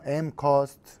round from M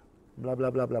cost, blah blah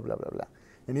blah blah blah blah blah,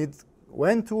 and it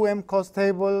went to M cost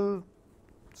table,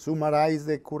 summarize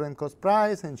the current cost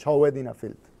price, and show it in a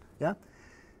field. Yeah,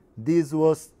 this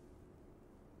was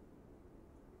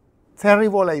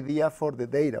terrible idea for the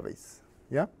database.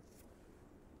 Yeah,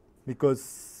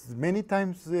 because many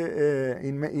times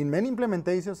in many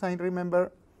implementations, I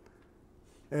remember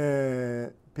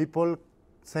people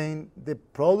saying the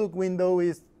product window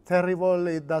is terrible,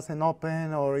 it doesn't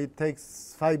open, or it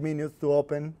takes 5 minutes to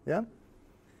open. Yeah,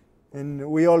 and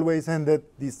we always ended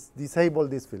disable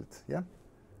this field. Yeah,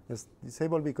 just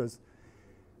disable because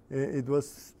it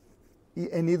was,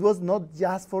 and it was not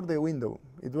just for the window.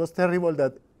 It was terrible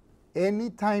that any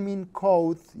time in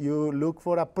code you look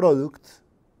for a product,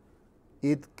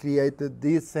 it created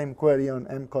this same query on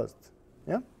M cost.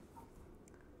 Yeah,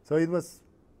 so it was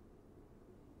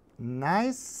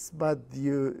nice, but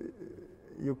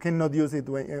you cannot use it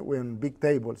when big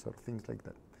tables or things like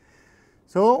that.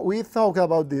 So we thought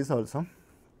about this also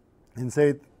and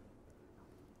said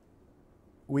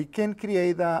we can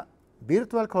create a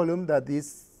virtual column that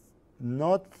is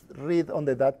not read on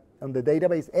the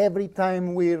database every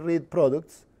time we read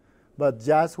products, but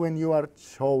just when you are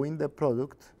showing the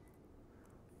product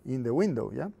in the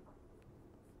window. Yeah,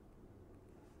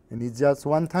 and it's just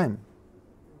one time.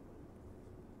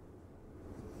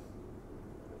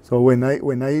 So when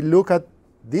I look at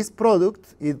this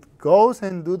product, it goes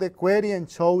and do the query and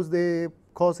shows the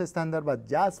cost standard, but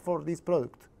just for this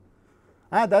product.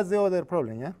 That's the other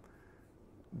problem. Yeah,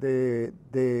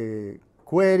 the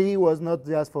query was not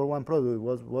just for one product; it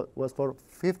was for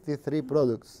 53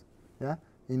 products. Yeah,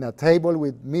 in a table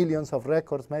with millions of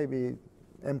records, maybe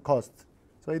M cost.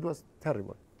 So it was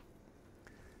terrible.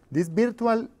 This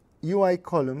virtual UI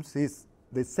columns is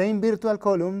the same virtual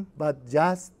column, but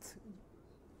just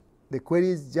the query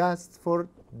is just for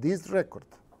this record.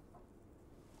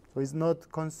 So it's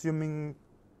not consuming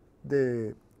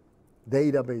the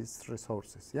database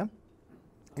resources. Yeah,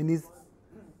 and it's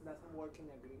doesn't work in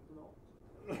a grid mode.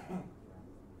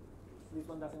 This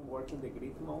one doesn't work in the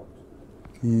grid mode.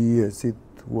 Yes, it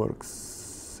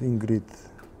works in grid.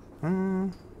 Or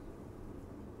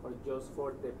just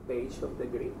for the page of the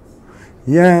grid?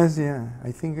 Yes, yeah.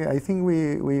 I think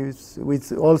we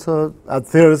also at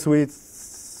first we've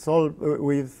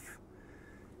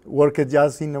worked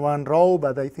just in one row,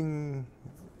 but I think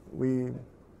we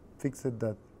fixed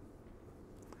that.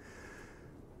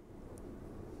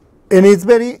 And it's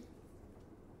very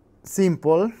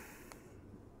simple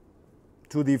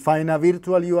to define a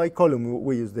virtual UI column.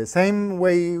 We use the same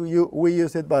way we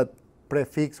use it, but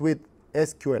prefixed with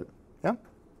SQL. Yeah?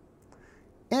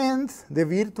 And the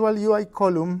virtual UI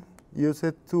column use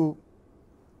it to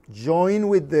join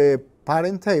with the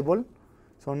parent table.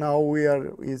 So now we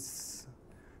are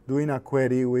doing a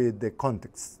query with the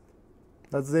context.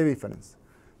 That's the difference.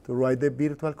 To write the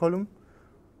virtual column,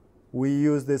 we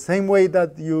use the same way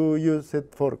that you use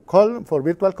it for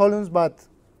virtual columns, but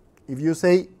if you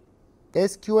say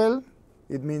SQL,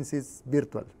 it means it's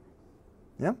virtual.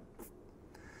 Yeah?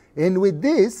 And with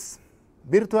this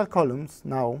virtual columns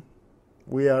now,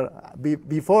 we are,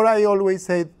 before I always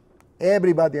said,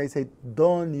 everybody, I said,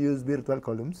 don't use virtual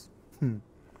columns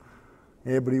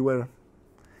everywhere.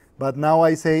 But now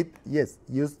I say, yes,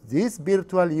 use these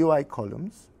virtual UI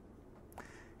columns.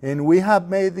 And we have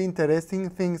made interesting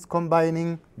things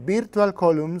combining virtual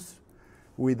columns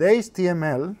with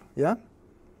HTML. Yeah?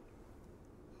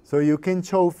 So you can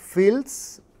show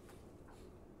fields,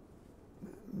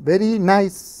 very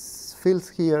nice fields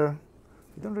here.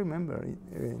 I don't remember.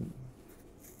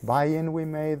 Buy-in we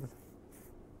made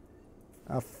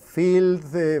a field,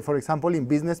 for example, in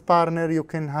Business Partner, you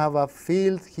can have a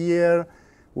field here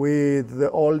with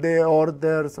all the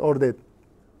orders or the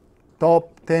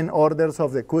top 10 orders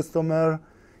of the customer,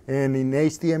 and in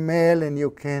HTML, and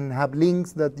you can have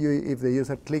links that if the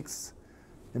user clicks,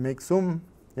 it makes zoom.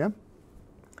 Yeah,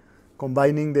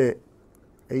 combining the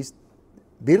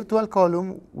virtual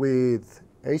column with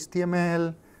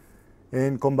HTML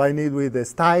And combine it with the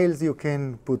styles, you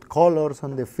can put colors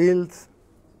on the fields.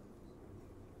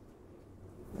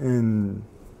 And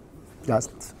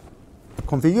just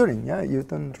configuring, yeah, you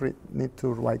don't need to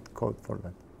write code for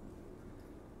that.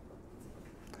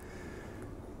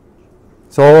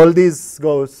 So all this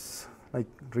goes like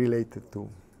related to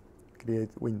create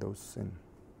windows. And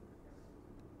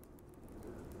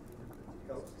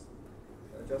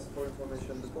just for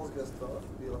information, the Postgres stuff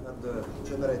will have the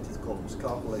generated columns,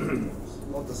 calculated columns.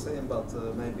 Not the same, but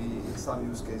maybe in some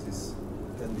use cases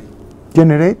can be.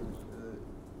 generate?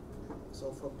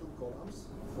 So from 2 columns,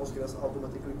 Postgres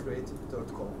automatically created third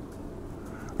column.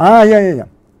 Ah, yeah.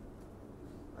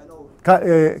 I know.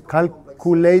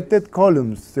 Calculated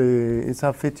columns is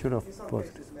a feature of in some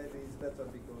Postgres. cases maybe it's better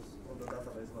because on the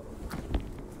database level.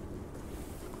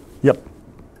 Yep.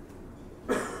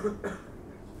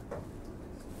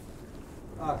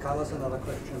 Carlos, another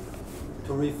question.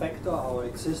 To refactor our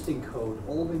existing code,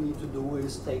 all we need to do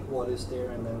is take what is there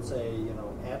and then say,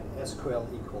 add SQL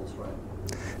equals, right?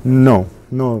 No,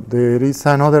 there is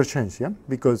another change, yeah?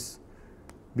 Because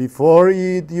before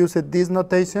it used this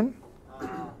notation,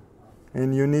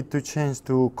 and you need to change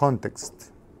to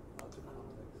context.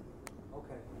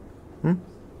 Okay. Hmm?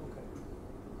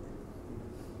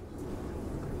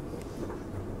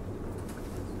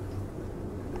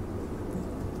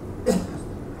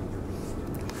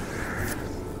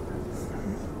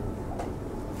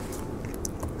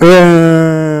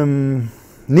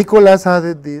 Nicolas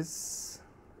added this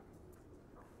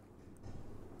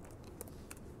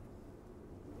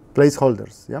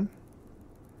placeholders, yeah?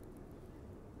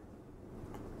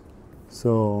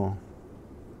 So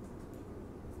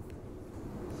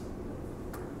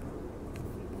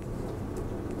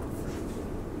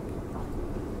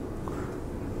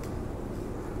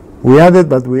we added,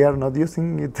 but we are not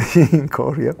using it in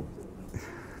core, yeah?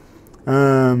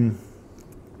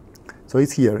 So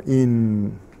it's here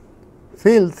in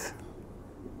field.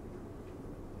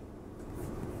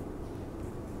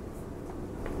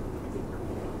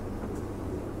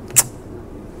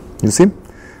 You see,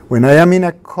 when I am in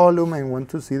a column and want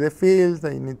to see the fields,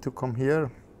 I need to come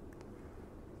here.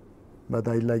 But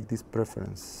I like this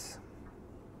preference.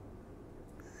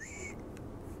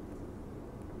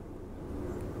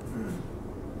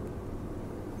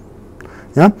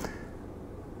 Yeah?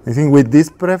 I think with this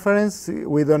preference,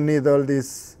 we don't need all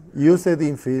this use it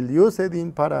in field, use it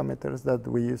in parameters that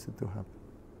we used to have.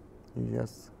 You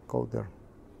just go there.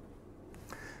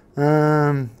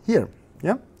 Here,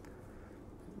 yeah?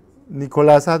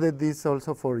 Nicolas added this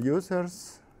also for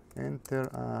users. Enter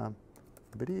a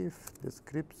brief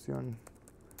description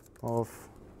of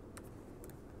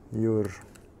your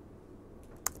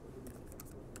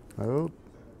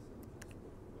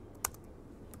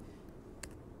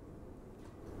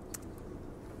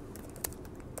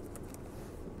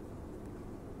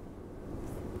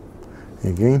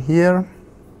again here,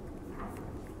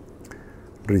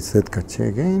 reset cache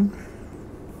again,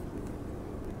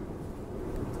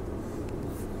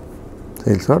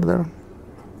 sales order,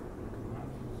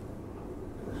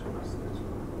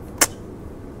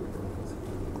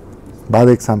 bad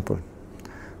example,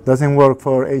 doesn't work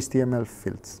for HTML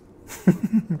fields.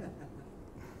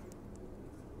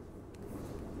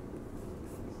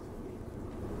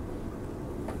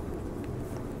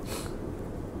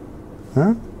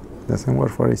 Huh? Doesn't work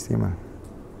for HTML.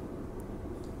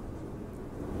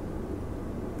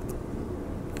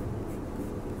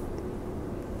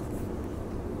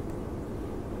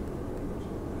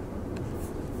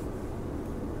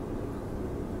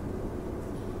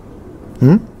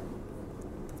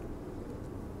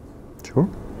 Sure.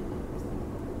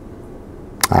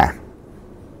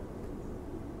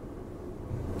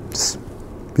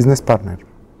 Business partner.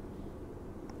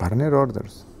 Partner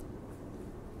orders.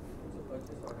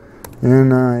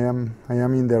 And I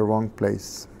am in the wrong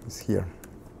place. It's here.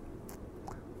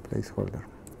 Placeholder.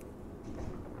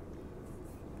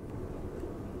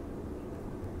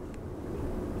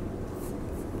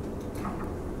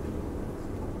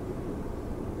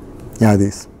 Yeah,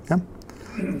 this. Yeah.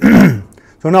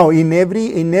 So now in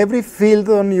every field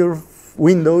on your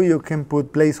window you can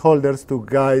put placeholders to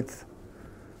guide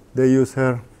the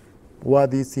user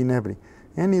what is in every.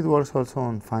 And it works also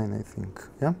on fine, I think.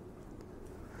 Yeah.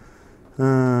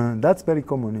 That's very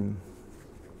common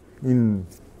in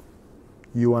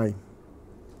UI.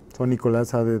 So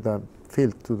Nicolas added a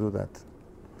field to do that.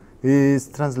 It's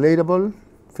translatable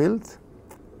field.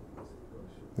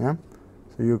 Yeah.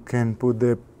 So you can put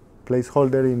the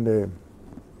placeholder in the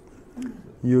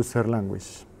user language.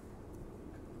 Is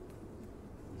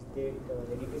there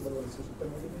editable on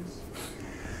system elements?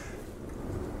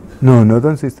 No, not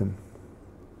on system.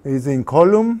 is in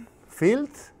column field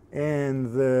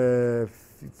and the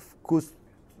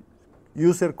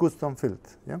user custom field.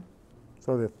 Yeah,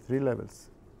 so the 3 levels.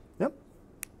 Yep.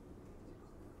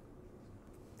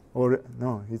 Or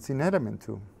no, it's in element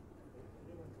too.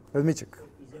 Let me check.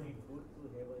 Isn't it good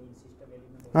to have a in system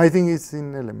element? I think it's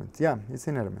in element. Yeah, it's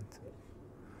in element.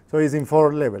 So it's in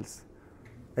 4 levels: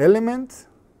 element,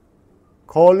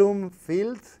 column,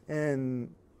 field,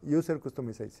 and user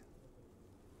customization.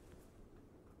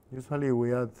 Usually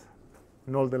we add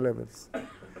in all the levels.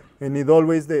 And it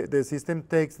always, the system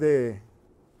takes the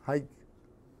high,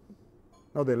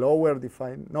 no, the lower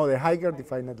defined, no, the higher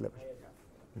defined level.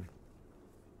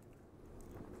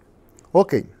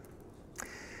 Okay.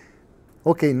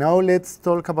 Okay, now let's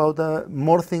talk about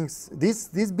more things. This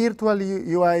virtual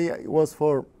UI was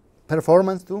for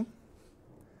performance too,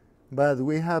 but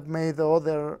we have made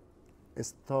other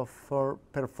stuff for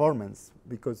performance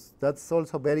because that's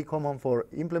also very common for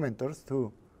implementers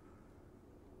to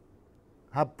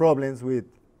have problems with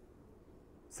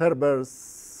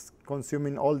servers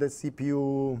consuming all the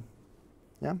CPU.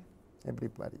 Yeah,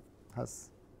 everybody has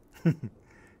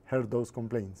heard those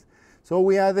complaints. So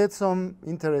we added some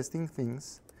interesting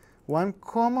things. One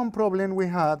common problem we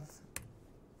had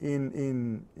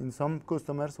in some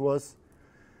customers was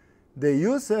the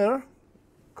user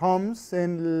comes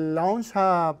and launch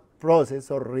a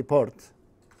process or report,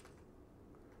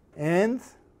 and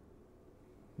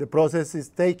the process is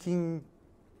taking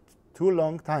too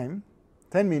long time,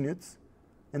 10 minutes,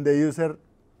 and the user,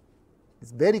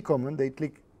 it's very common, they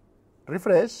click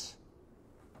refresh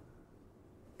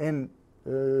and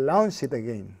launch it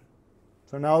again.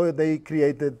 So now they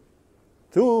created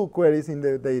 2 queries in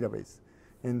the database,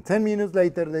 and 10 minutes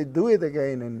later they do it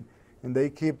again, and they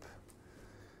keep.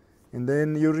 And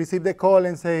then you receive the call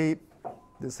and say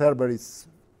the server is.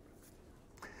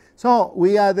 So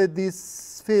we added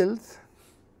this field.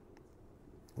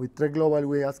 With ThreadGlobal,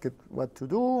 we asked it what to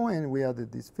do, and we added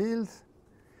this field.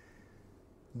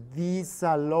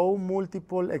 Disallow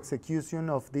multiple execution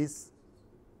of this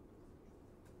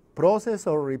process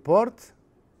or report,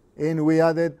 and we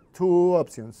added 2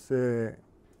 options.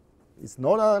 It's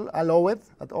not allowed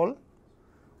at all,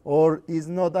 or is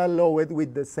not allowed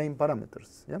with the same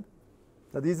parameters. Yeah.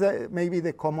 That is maybe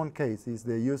the common case, is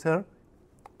the user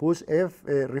push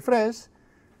refresh,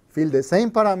 fill the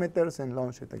same parameters, and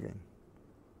launch it again.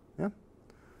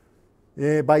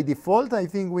 Yeah? By default, I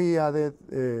think we added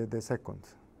the second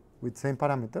with same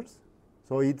parameters.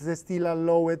 So it's still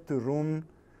allowed to run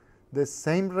the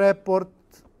same report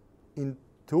in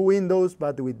 2 windows,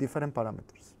 but with different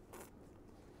parameters.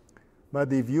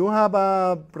 But if you have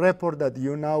a report that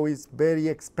you know is very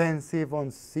expensive on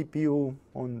CPU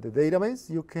on the database,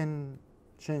 you can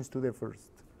change to the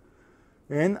first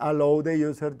and allow the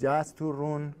user just to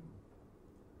run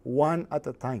one at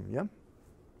a time, yeah?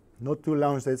 Not to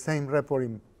launch the same report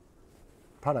in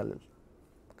parallel,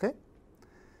 okay?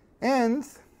 And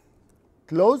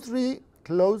closely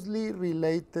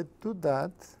related to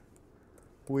that,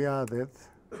 we added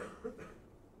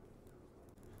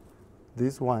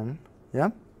this one.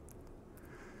 Yeah,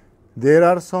 there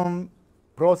are some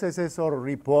processes or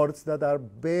reports that are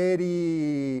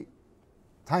very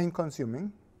time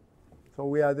consuming. So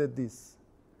we added this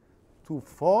to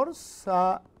force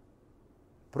a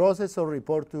process or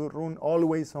report to run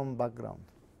always on background.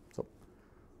 So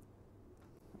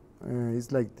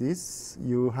it's like this.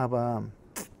 You have a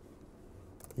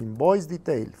invoice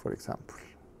detail, for example.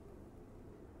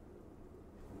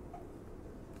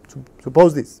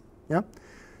 Suppose this, yeah?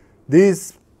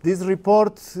 This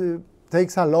report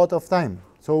takes a lot of time.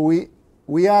 So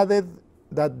we added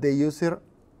that the user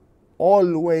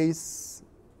always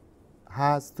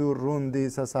has to run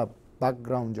this as a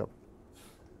background job.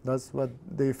 That's what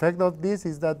the effect of this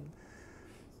is, that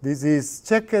this is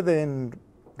checked and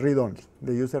read only.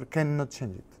 The user cannot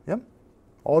change it. Yeah?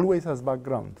 Always as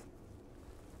background.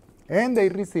 And they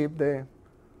receive the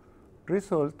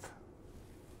result.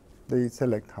 They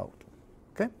select how to.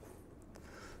 Okay?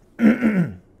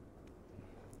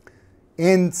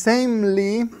 And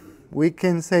samely, we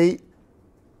can say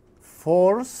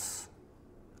force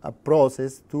a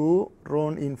process to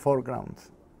run in foreground.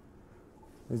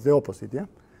 It's the opposite, yeah?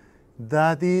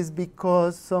 That is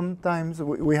because sometimes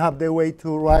we have the way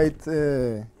to write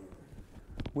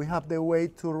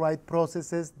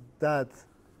processes that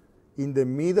in the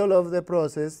middle of the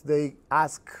process they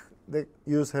ask the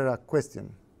user a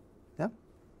question. Yeah?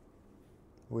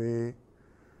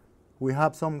 We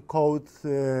have some code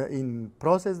in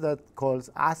process that calls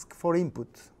ask for input.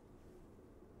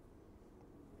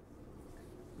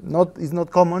 It's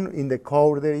not common in the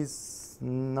code. There is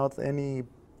not any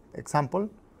example,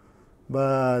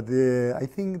 But I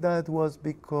think that was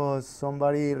because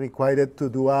somebody required to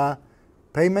do a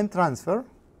payment transfer.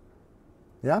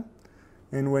 Yeah?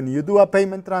 And when you do a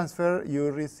payment transfer, you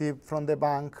receive from the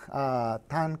bank a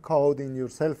TAN code in your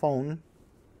cell phone,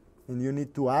 and you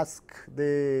need to ask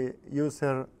the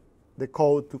user the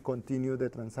code to continue the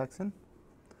transaction.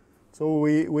 So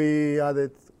we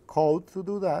added code to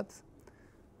do that.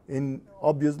 And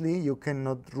obviously, you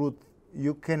cannot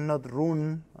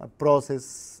run a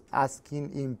process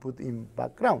asking input in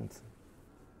background.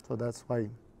 So that's why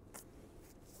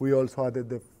we also added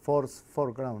the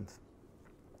foreground.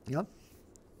 Yeah?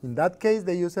 In that case,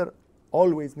 the user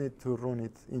always needs to run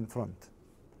it in front.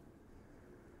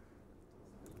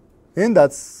 And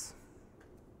that's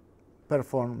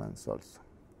performance also.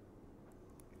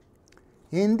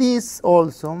 In this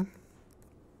also,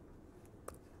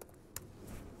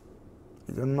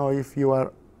 I don't know if you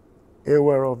are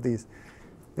aware of this.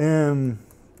 Yeah,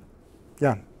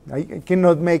 I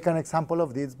cannot make an example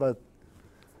of this, but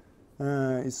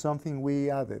it's something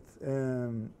we added.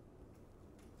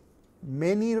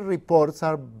 Many reports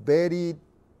are very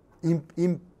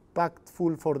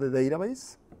impactful for the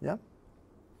database, yeah,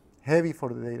 heavy for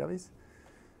the database.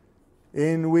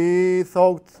 And we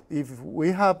thought if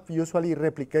we have usually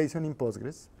replication in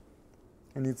Postgres,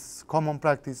 and it's common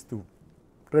practice to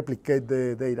replicate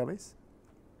the database,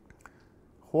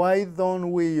 why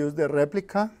don't we use the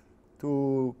replica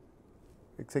to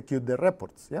execute the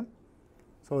reports? Yeah.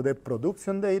 So the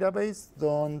production database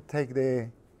don't take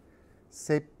the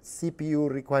CPU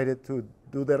required to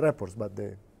do the reports, but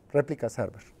the replica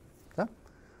server. Yeah?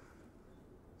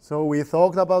 So we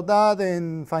thought about that,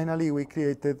 and finally we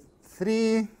created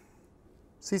 3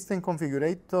 system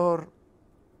configurator.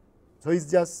 So it's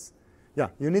just, yeah,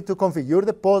 you need to configure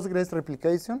the Postgres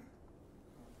replication,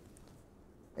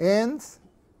 and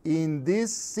in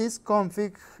this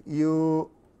sysconfig,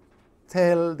 you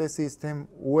tell the system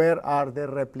where are the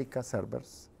replica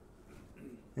servers.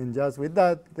 And just with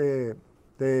that, the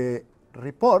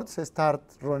reports start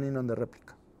running on the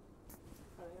replica.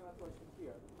 I have a question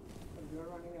here. When you're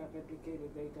running a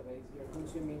replicated database, you're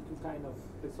consuming 2 kinds of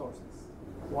resources.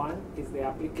 One is the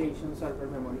application server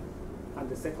memory, and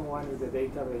the second one is the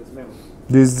database memory.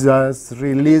 This just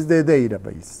release the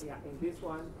database. Yeah, in this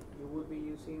one, you will be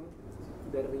using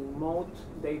the remote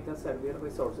data server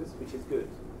resources, which is good.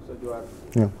 So you are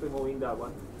removing that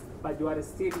one. But you are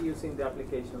still using the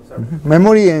application server.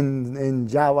 Memory and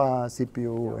Java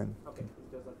CPU. Yeah. And Okay,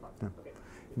 it's just that part. Yeah.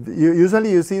 Okay.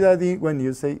 Usually you see that when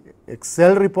you say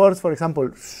Excel reports, for example,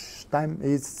 time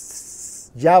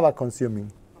is Java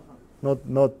consuming,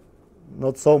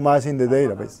 not so much in the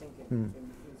database. In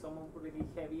some really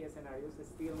heavy scenarios,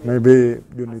 still Maybe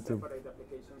you need to. separate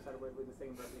application server with the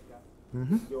same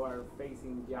replica. You are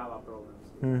facing Java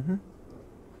problems.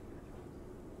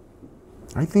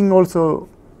 I think also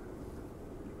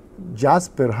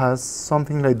Jasper has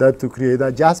something like that to create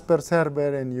a Jasper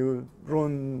server, and you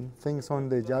run things on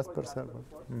the Jasper server. You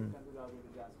can do that with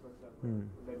the Jasper server,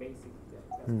 the basic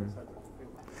Jasper server.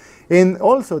 And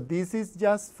also, this is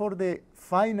just for the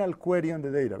final query on the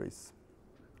database.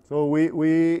 So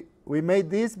we made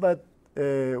this, but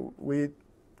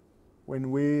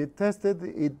when we tested,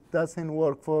 it doesn't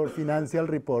work for financial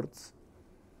reports.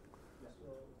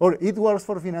 Or it works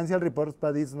for financial reports,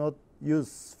 but it's not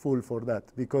useful for that,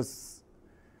 because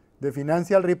the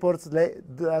financial reports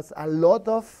does a lot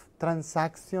of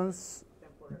transactions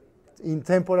in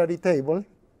temporary table,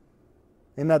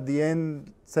 and at the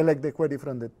end select the query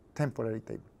from the temporary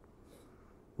table.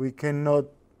 We cannot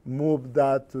move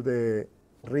that to the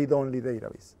read-only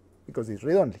database because it's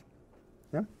read-only.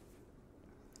 Yeah?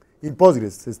 In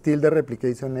Postgres, still the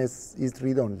replication is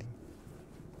read-only,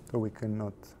 so we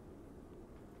cannot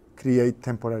create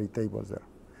temporary tables there.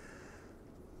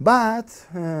 But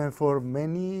for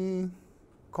many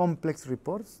complex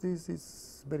reports, this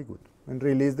is very good, and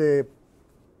release the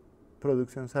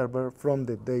production server from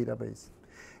the database.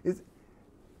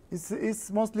 It's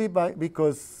mostly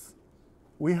because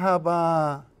we have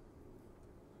a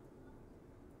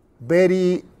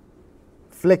very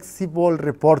flexible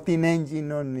reporting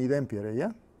engine on iDempiere,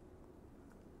 yeah?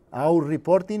 Our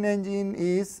reporting engine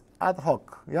is ad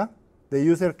hoc, yeah? The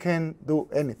user can do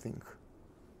anything.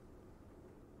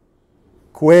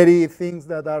 Query things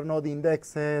that are not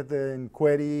indexed, and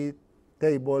query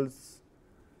tables,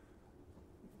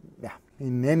 yeah,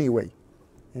 in any way.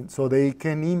 And so they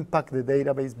can impact the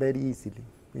database very easily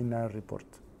in a report.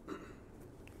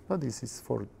 So this is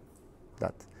for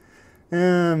that.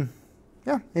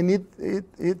 Yeah, and it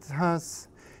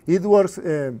works.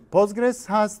 Postgres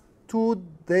has two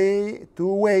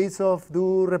ways of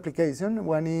do replication.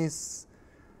 One is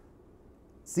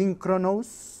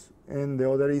synchronous and the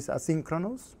other is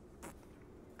asynchronous.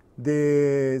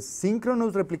 The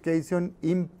synchronous replication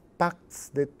impacts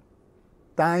the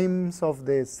times of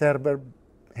the server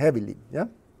heavily, yeah,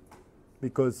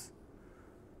 because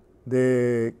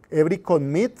every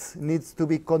commit needs to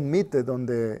be committed on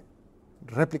the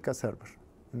replica server,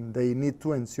 and they need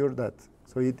to ensure that.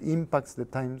 So it impacts the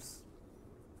times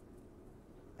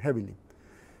heavily.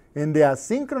 In the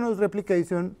asynchronous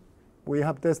replication, we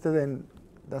have tested and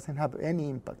doesn't have any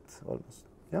impact almost.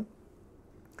 Yeah.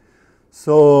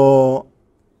 So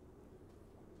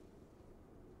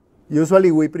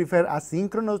usually we prefer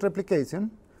asynchronous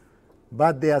replication,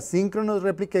 but the asynchronous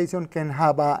replication can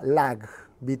have a lag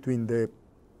between the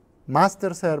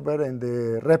master server and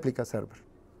the replica server.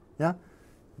 Yeah.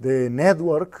 The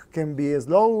network can be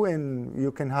slow, and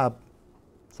you can have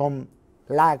some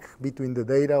lag between the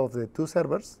data of the two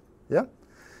servers. Yeah.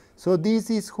 So this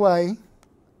is why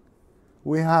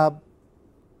we have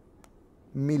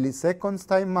milliseconds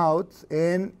timeouts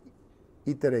and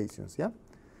iterations. Yeah.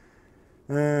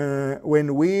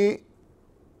 When we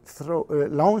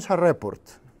launch a report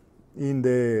in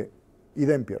the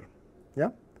iDempiere,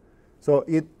 yeah. So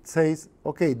it says,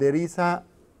 okay, there is a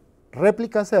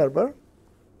replica server.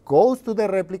 Goes to the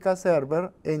replica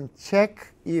server and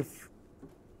check if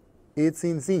it's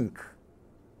in sync,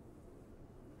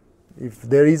 if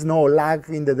there is no lag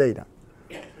in the data.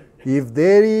 If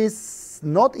there is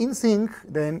not in sync,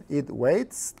 then it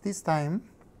waits this time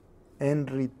and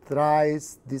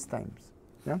retries these times.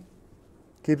 Yeah?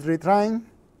 Keeps retrying,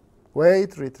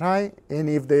 wait, retry, and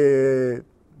if the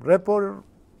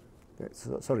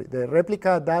the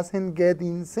replica doesn't get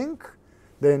in sync,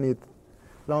 then it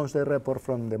launch the report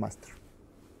from the master.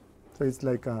 So it's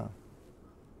like a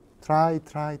try,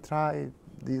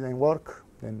 didn't work,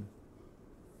 then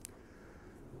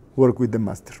work with the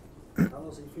master.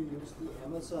 Carlos, if you use the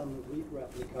Amazon read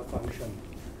replica function,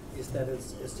 is that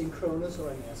asynchronous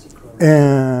or an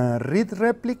asynchronous? Read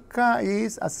replica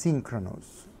is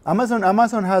asynchronous.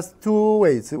 Amazon has two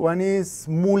ways. One is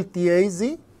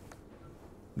multi-AZ,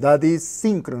 that is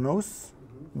synchronous,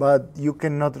 but you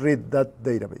cannot read that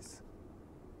database.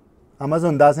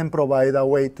 Amazon doesn't provide a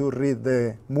way to read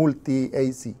the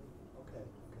multi-AZ. Okay.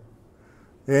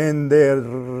 And the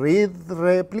read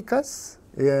replicas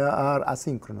are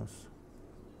asynchronous.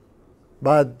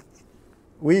 But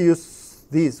we use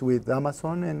this with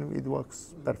Amazon, and it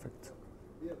works perfect.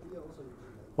 Yeah, we also use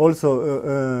that.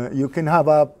 Also, you can have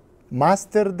a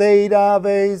master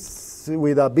database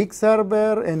with a big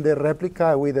server and the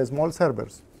replica with the small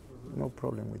servers. No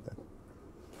problem with that.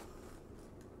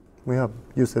 We have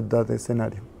used that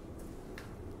scenario.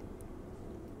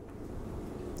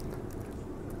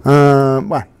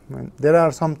 Well, there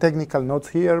are some technical notes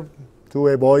here to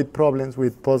avoid problems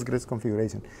with Postgres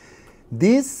configuration.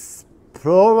 This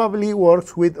probably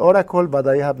works with Oracle, but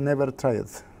I have never tried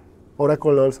it.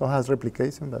 Oracle also has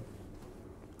replication, but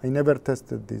I never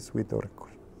tested this with Oracle.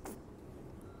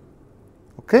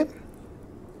 Okay?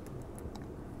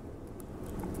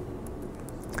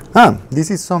 This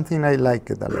is something I like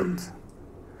it a lot.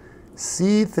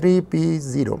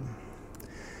 C3P0.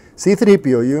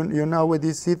 C3PO, you know what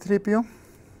is C3PO?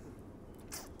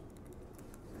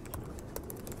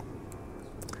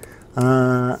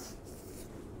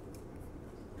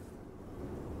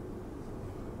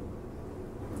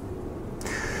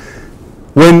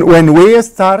 When we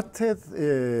started,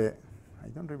 I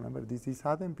don't remember, this is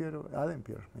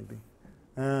iDempiere maybe.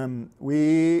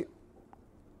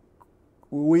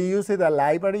 We used a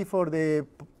library for the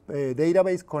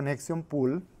database connection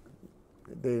pool.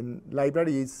 The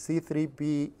library is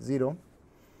C3P0.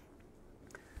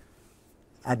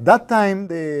 At that time,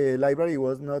 the library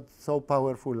was not so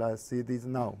powerful as it is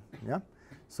now. Yeah?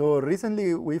 So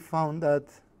recently, we found that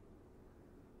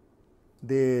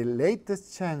the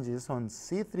latest changes on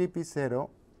C3P0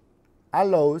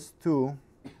 allows to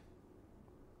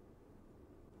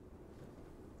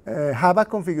have a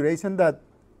configuration that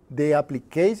the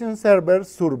application server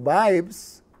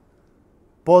survives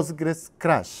Postgres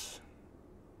crash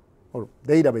or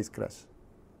database crash.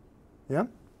 Yeah?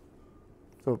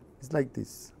 So it's like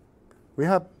this. We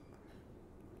have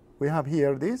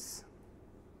here this.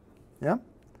 Yeah?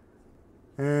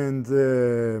 And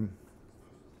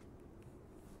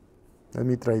let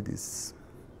me try this.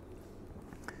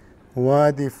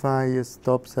 What if I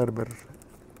stop server?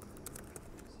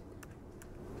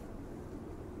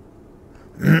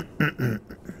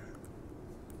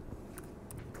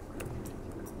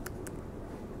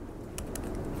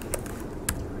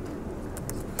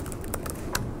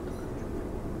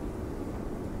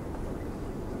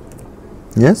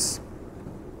 Yes?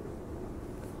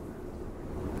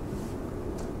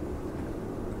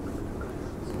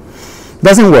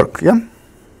 Doesn't work, yeah?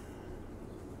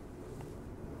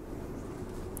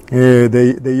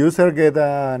 The user get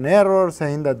an error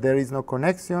saying that there is no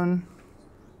connection,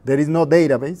 there is no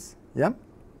database, yeah?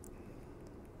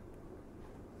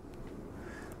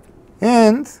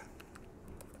 And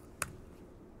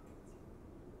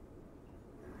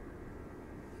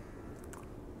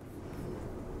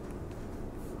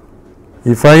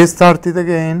if I start it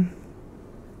again,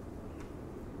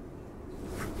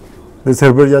 the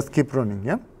server just keep running,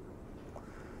 yeah?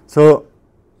 So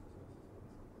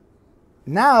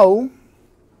now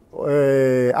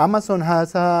Amazon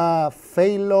has a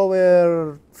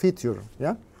failover feature,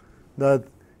 yeah? That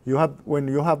you have, when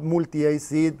you have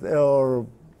multi-AC or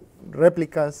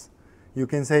replicas, you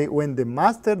can say when the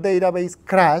master database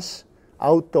crash,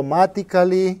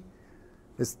 automatically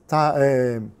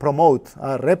promote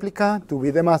a replica to be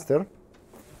the master,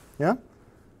 yeah?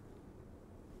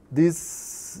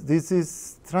 This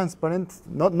is transparent,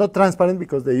 not transparent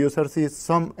because the user sees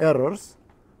some errors,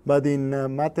 but in a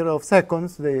matter of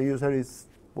seconds, the user is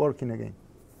working again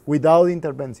without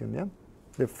intervention, yeah?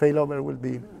 The failover will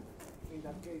be. In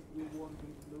that case, we won't be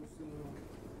losing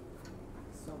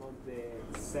some of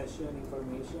the session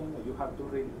information, or you have to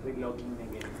reload in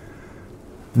again?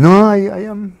 No, I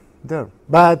am there.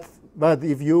 But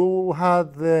if you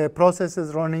have the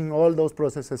processes running, all those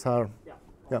processes are,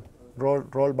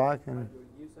 roll back and.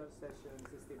 Your user session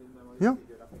is still in memory. Yeah.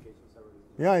 Your applications are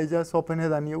released. Yeah, I just opened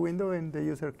a new window and the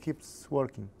user keeps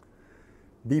working.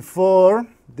 Before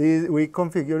this, we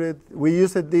configured, we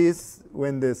used this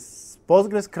when the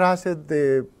Postgres crashed,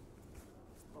 the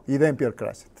iDempiere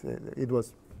crashed. It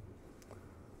was.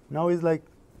 Now it's like,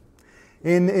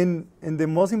 and the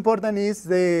most important is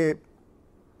the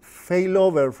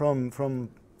failover from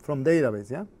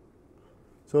database, yeah?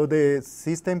 So the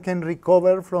system can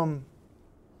recover from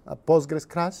a Postgres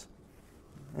crash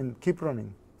and keep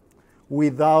running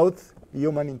without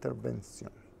human intervention.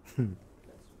 That's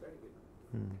very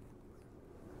good.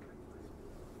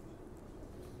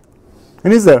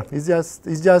 And it's there.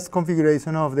 It's just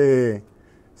configuration of the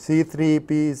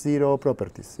C3P0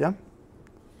 properties, yeah?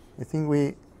 I think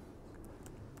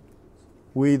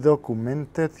we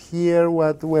documented here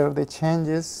what were the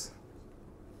changes.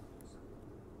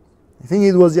 I think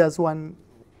it was just one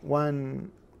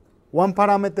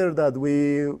parameter that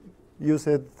we used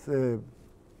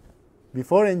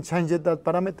before and changed that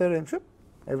parameter and shoop,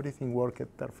 everything worked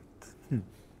perfect.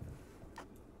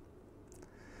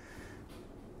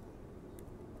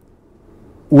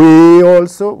 We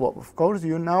also, well, of course,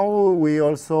 we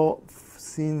also,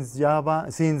 since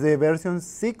the version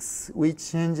 6, we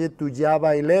changed it to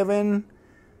Java 11.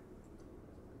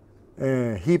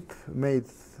 HIP made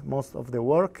most of the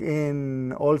work,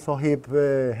 and also HIP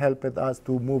helped us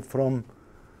to move from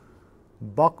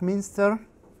Buckminster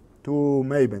to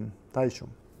Maven, Taisho.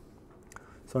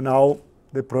 So now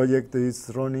the project is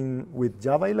running with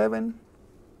Java 11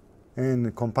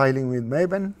 and compiling with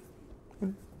Maven.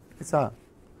 It's a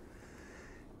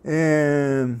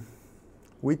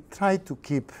we try to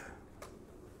keep,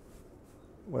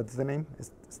 what's the name?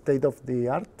 State of the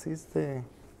art is the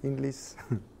English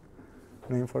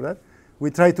name for that.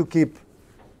 We try to keep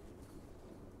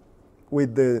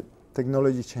with the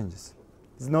technology changes.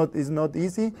 It's not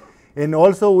easy, and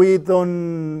also we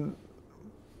don't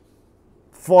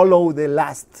follow the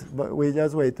last, but we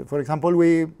just wait. For example,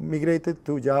 we migrated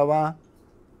to Java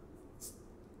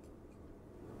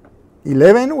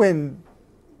 11 when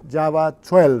Java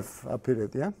 12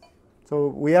 appeared, yeah? So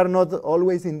we are not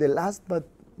always in the last, but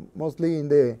mostly in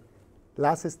the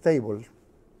last stable,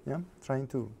 yeah? Trying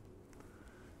to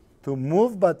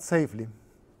move, but safely.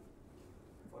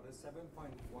 For the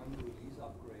 7.1 release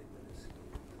upgrade that is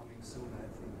coming soon, I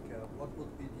think, what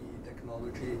would be the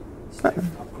technology stack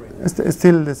upgrade? It's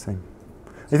still the same.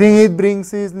 I think it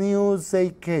brings this new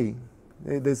ZK.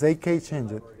 The ZK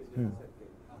changed it.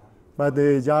 But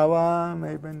the Java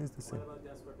Maven is the same.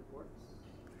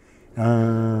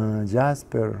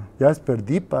 Jasper,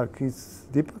 Deepak is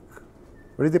Deepak.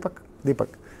 Where is Deepak?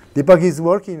 Deepak is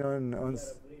working on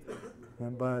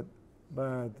but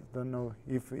don't know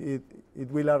if it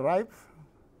will arrive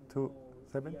to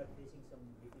 7. Yeah.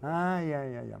 Any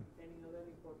other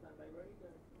important library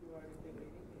that you are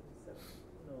integrating in 7?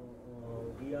 No,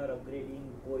 we are upgrading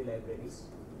Koi libraries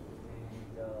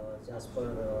and Jasper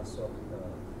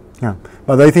Yeah,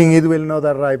 but I think it will not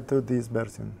arrive to this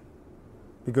version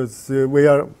because we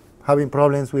are having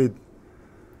problems with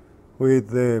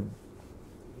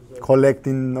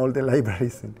collecting all the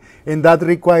libraries, and that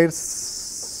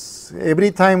requires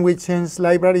every time we change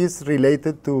libraries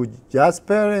related to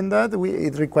Jasper and that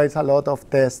it requires a lot of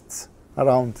tests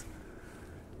around.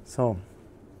 So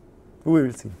We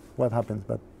will see what happens.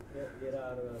 But there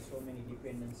are so many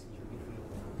dependencies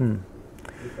between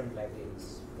different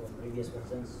libraries for previous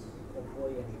versions of POI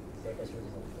and latest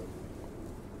version of POI.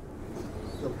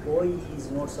 So POI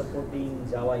is not supporting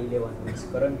Java 11. Its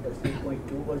current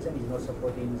 3.2 version is not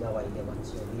supporting Java 11.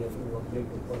 So we have to upgrade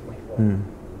to 4.4.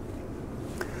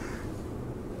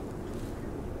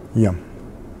 Yeah,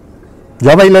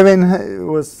 Java 11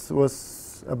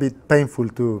 was a bit painful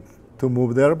to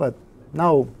move there, but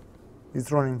now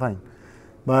it's running fine.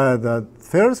 But at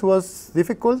first was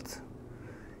difficult.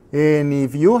 And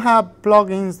if you have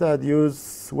plugins that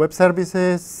use web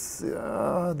services,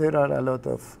 there are a lot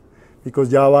of, because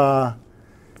Java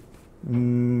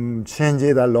changed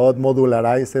it a lot,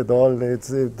 modularized it all.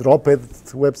 It's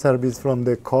dropped web service from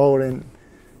the core, and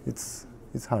it's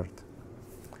hard.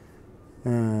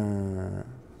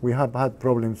 We have had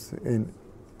problems in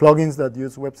plugins that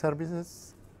use web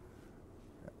services.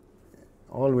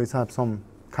 Always have some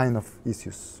kind of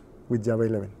issues with Java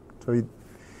 11. So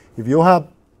if you have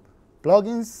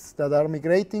plugins that are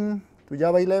migrating to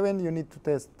Java 11, you need to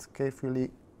test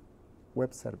carefully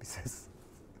web services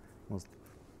mostly.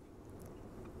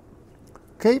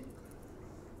 Okay.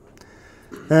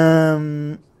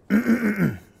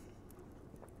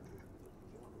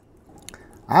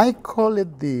 I call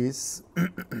it this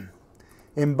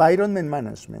environment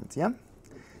management. Yeah,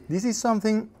 this is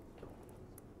something.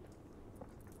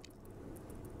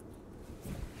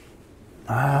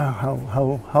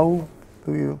 How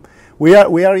do you? We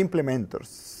are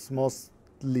implementers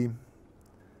mostly.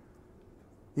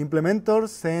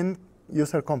 Implementers and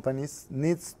user companies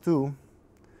needs to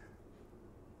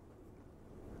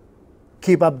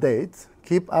keep up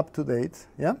to date.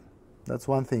 Yeah, that's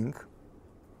one thing.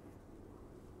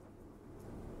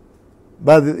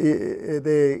 But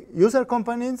the user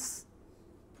companies,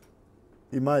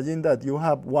 imagine that you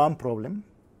have one problem.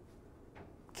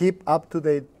 Keep up to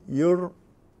date your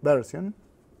version,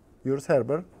 your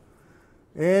server,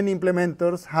 and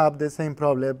implementers have the same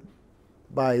problem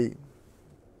by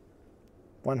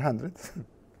 100.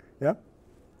 Yeah,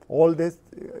 all this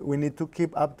we need to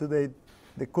keep up to date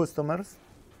the customers,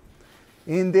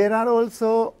 and there are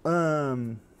also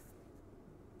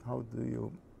how do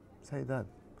you say that?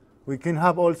 We can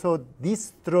have also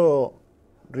distro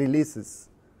releases.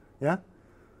 Yeah,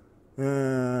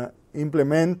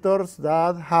 implementers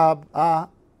that have a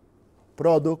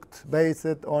product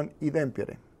based on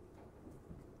iDempiere.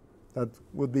 That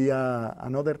would be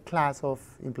another class of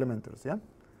implementers. Yeah,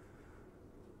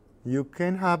 you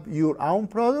can have your own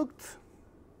product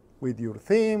with your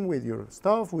theme, with your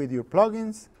stuff, with your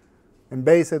plugins, and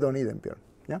based on iDempiere.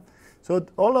 Yeah, so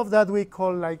all of that we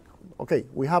call like, okay,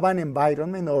 we have an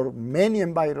environment or many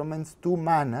environments to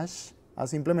manage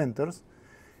as implementers,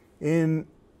 and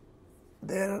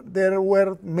there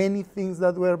were many things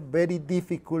that were very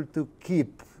difficult to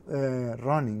keep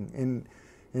running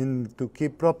and to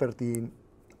keep properly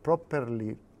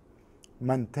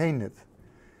maintained.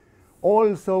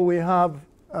 Also, we have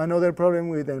another problem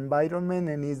with the environment,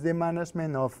 and is the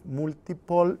management of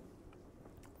multiple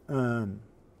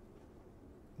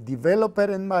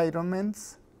developer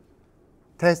environments,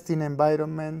 testing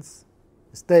environments,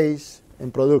 stage,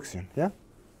 and production. Yeah,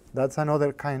 that's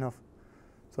another kind of.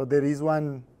 So there is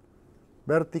one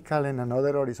vertical and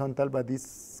another horizontal, but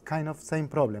it's kind of same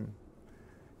problem.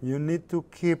 You need to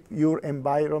keep your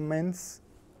environments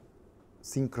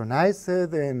synchronized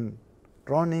and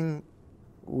running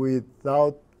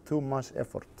without too much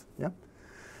effort. Yeah.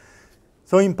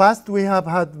 So in past we have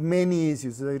had many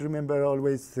issues. I remember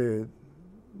always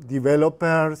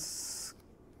developers,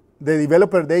 the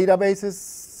developer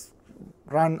databases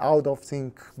run out of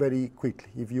sync very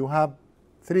quickly. If you have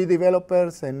 3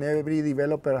 developers and every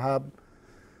developer have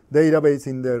database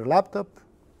in their laptop,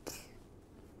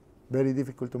 very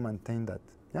difficult to maintain that.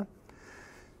 Yeah.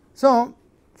 So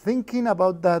thinking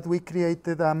about that, we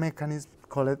created a mechanism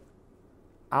called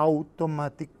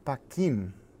automatic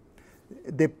packing.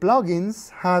 The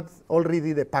plugins had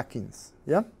already the packings.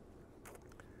 Yeah.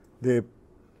 The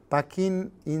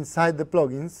packing inside the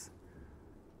plugins.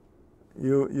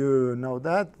 You know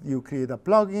that you create a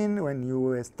plugin. When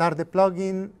you start the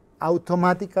plugin,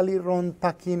 automatically run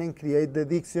packing and create the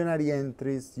dictionary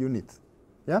entries you need.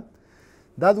 Yeah,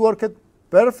 that worked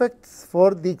perfect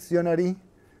for dictionary,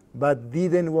 but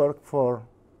didn't work for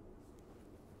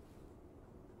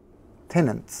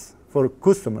tenants, for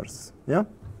customers. Yeah,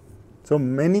 so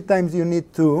many times you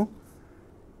need to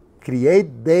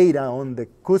create data on the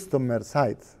customer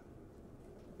side.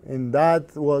 And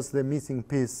that was the missing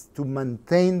piece to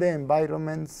maintain the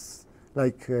environments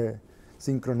like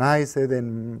synchronized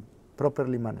and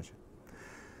properly managed.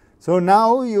 So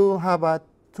now you have a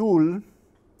tool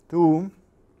to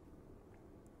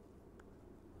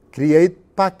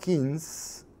create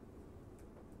packings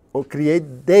or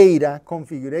create data,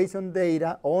 configuration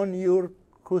data on your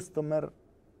customer.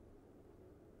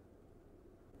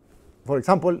 For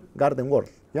example, garden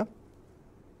world. Yeah.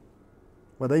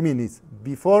 What I mean is,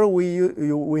 before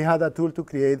we had a tool to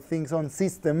create things on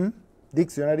system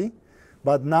dictionary,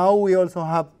 but now we also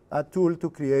have a tool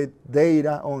to create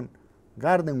data on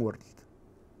garden world,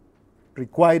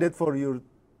 required for your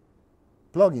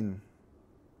plugin.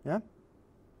 Yeah?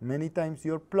 Many times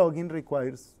your plugin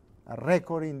requires a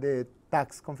record in the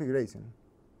tags configuration.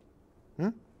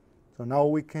 So now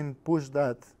we can push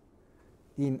that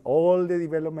in all the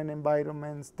development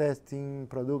environments, testing,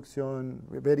 production,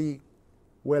 very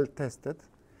well tested.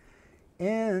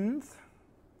 And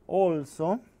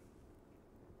also,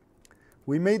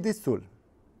 we made this tool,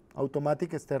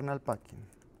 automatic external packing.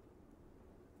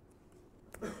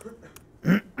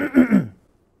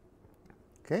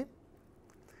 Okay,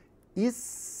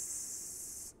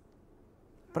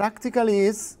 practically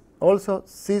is also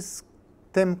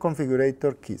system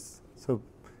configurator keys. So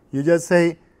you just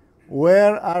say,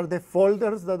 where are the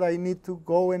folders that I need to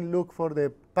go and look for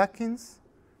the packings?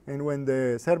 And when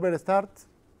the server starts,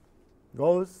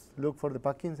 goes, look for the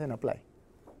packings and apply.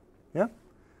 Yeah?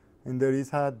 And there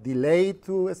is a delay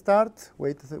to start,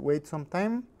 wait some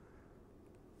time,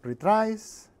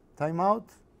 retries, timeout,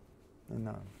 and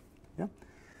yeah.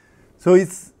 So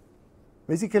it's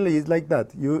basically it's like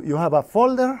that. You have a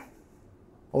folder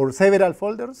or several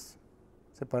folders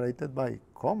separated by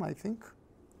comma, I think,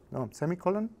 no,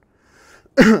 semicolon,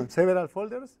 several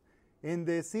folders, and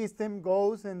the system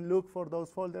goes and look for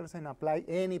those folders and apply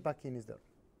any package is there,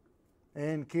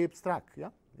 and keeps track. Yeah.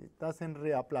 It doesn't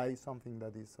reapply something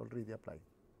that is already applied.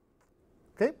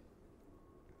 Okay?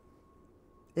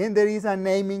 And there is a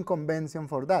naming convention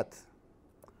for that.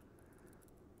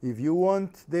 If you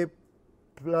want the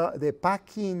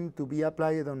packing to be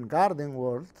applied on garden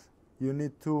world, you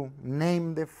need to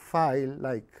name the file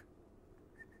like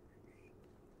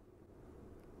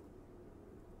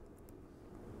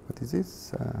what is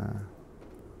this?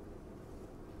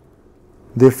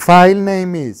 The file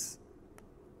name is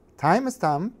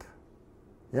timestamp,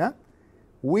 yeah,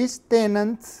 which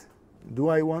tenant do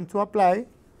I want to apply,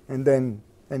 and then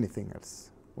anything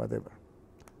else, whatever,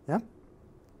 yeah,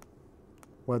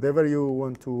 whatever you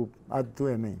want to add to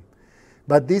a name.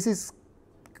 But this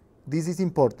is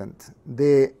important.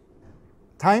 The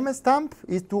timestamp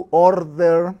is to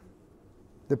order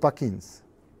the packings,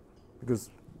 because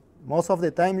most of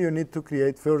the time you need to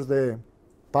create first the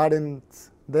parent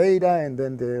data and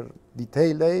then the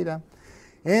detail data.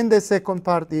 And the second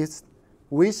part is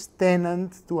which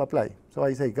tenant to apply. So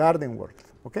I say garden world,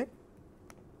 okay?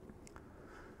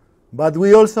 But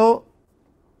we also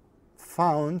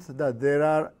found that there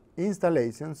are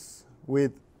installations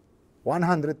with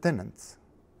 100 tenants,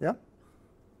 yeah?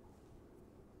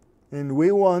 And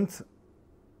we want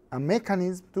a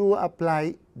mechanism to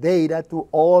apply data to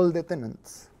all the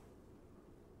tenants.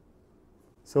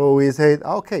 So we said,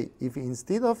 okay, if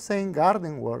instead of saying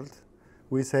garden world,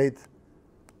 we said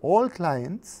all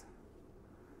clients,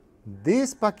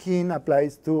 this packing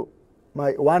applies to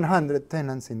my 100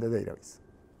 tenants in the database.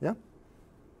 Yeah?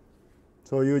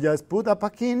 So you just put a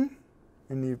packing,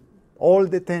 and if all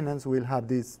the tenants will have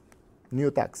these new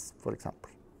tags, for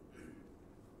example.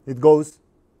 It goes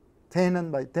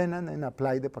tenant by tenant and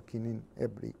apply the packing in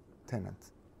every tenant.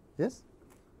 Yes?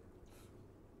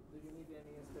 Do you need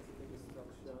any specific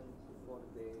instruction for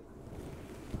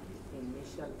the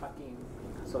initial packing?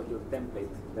 So your template,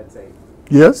 let's say.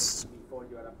 Yes. Before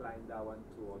you are applying that one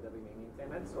to all the remaining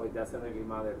tenants, or it doesn't really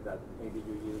matter that maybe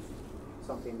you use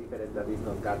something different that is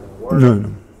not garden world? No.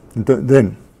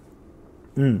 Then,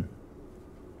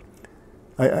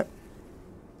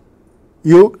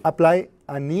 you apply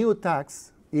a new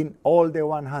tax in all the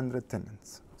 100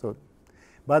 tenants. So,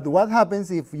 but what happens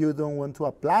if you don't want to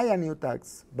apply a new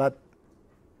tax, but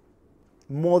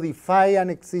modify an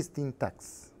existing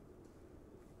tax?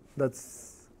 That's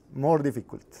more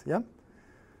difficult, yeah?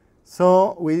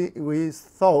 So we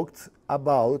thought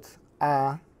about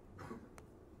a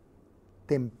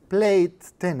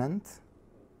template tenant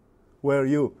where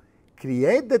you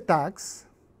create the tags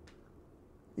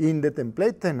in the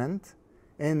template tenant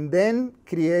and then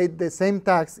create the same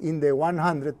tags in the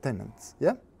 100 tenants,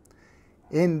 yeah?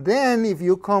 And then if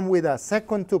you come with a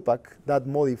second tupac that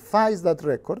modifies that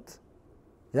record,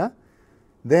 yeah,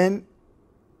 then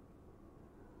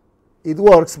it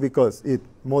works because it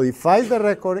modifies the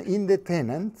record in the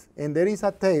tenant, and there is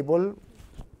a table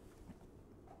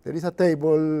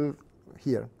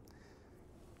here.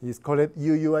 It's called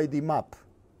UUID map.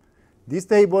 This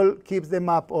table keeps the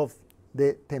map of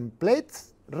the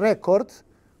template record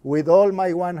with all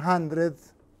my 100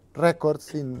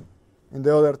 records in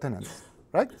the other tenants,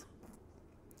 right?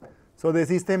 So the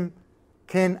system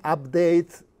can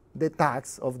update the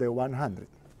tags of the 100.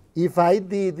 If I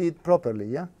did it properly,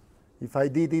 yeah? If I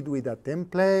did it with a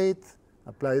template,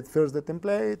 applied first the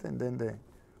template, and then the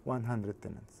 100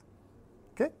 tenants.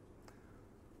 Okay?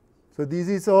 So this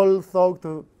is all thought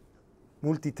to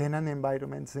multi-tenant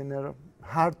environments, and are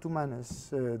hard to manage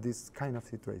these kind of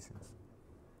situations.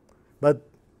 But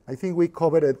I think we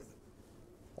covered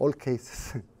all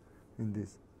cases in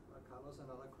this. Carlos,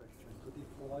 another question. To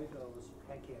deploy those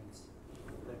packets,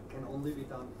 that can only be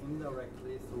done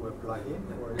indirectly through a plugin,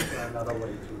 or is there another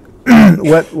way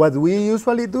to? What we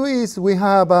usually do is we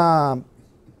have a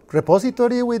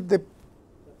repository with the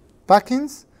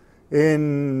packings.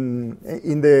 In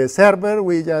the server,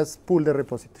 we just pull the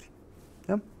repository.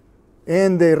 Yeah?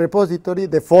 And the repository,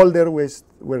 the folder where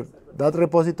that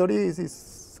repository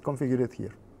is configured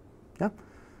here. Yeah?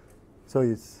 So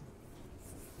it's.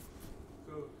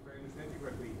 So if I understand you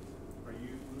correctly, are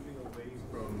you moving away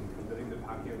from embedding the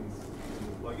packings in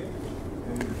the plugin?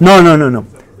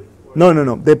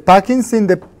 No. The packings in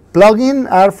the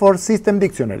plugin are for system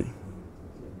dictionary,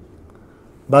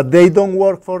 but they don't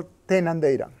work for tenant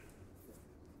data.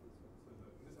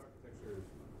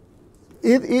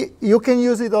 You can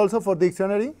use it also for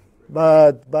dictionary,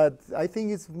 but I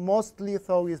think it's mostly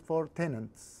thought is for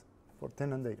tenants, for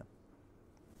tenant data.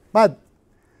 But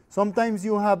sometimes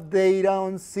you have data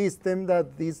on system that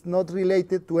is not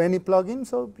related to any plugin,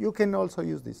 so you can also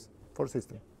use this for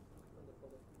system.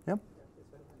 Yeah.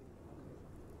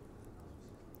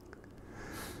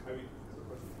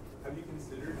 Have you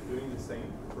considered doing the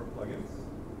same for plugins?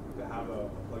 To have a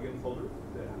plugin folder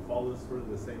that follows sort of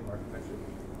the same architecture?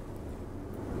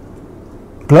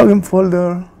 Plugin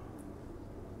folder.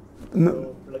 No.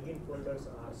 So plugin folders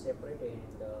are separate and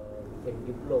can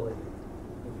deploy.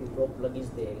 If you throw plugins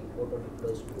there, it auto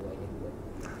deploys to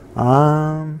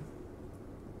iDempiere.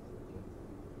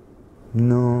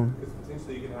 No. Because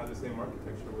potentially you can have the same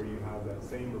architecture where you have that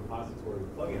same repository of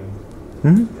plugins.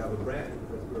 Mm-hmm. You have a branch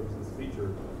where this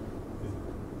feature is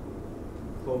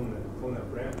clone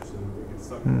that branch and it gets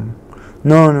sucked in.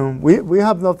 No. We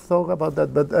have not thought about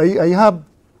that, but I have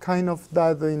kind of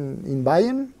that in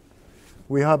Lyon.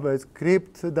 We have a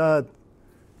script that,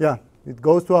 yeah, it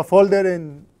goes to a folder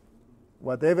and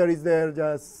whatever is there,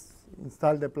 just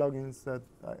install the plugins that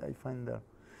I find there.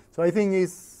 So I think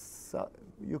it's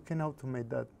you can automate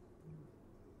that.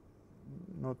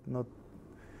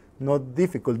 Not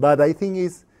difficult, but I think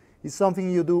it's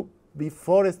something you do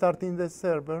before starting the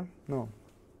server. No,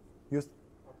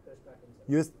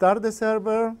 you start the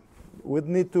server. We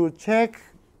need to check,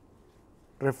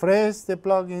 refresh the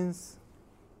plugins,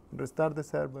 restart the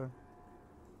server.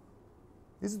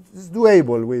 It's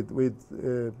doable with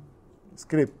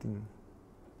scripting.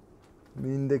 I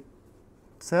mean, the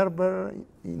server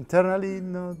internally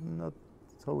not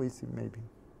so easy, maybe.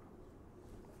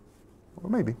 Or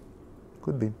maybe,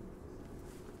 could be.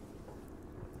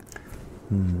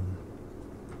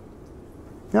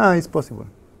 Yeah, it's possible.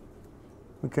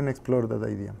 We can explore that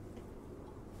idea.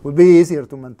 Would be easier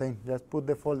to maintain. Just put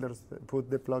the folders, put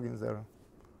the plugins there.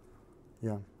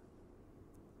 Yeah.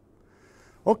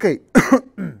 Okay.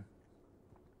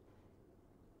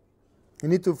 I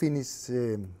need to finish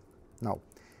now.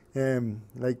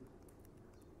 Like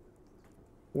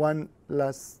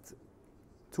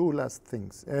two last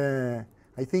things.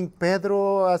 I think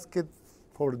Pedro asked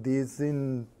for this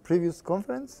in previous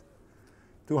conference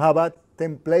to have a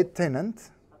template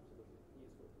tenant.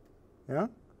 Yeah.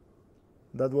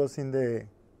 That was in the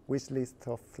wish list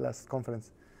of last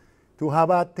conference. To have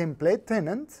a template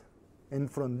tenant,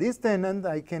 and from this tenant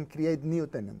I can create new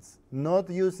tenants, not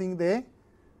using the,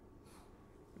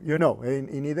 in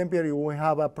iDempiere we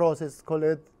have a process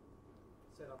called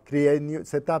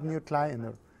set up new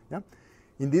client. Yeah?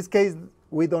 In this case,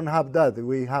 we don't have that.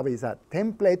 We have is a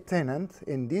template tenant,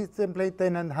 and this template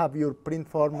tenant have your print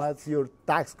formats, your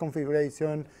tags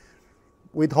configuration,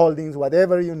 withholdings,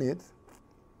 whatever you need.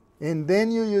 And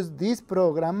then you use this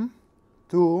program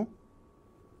to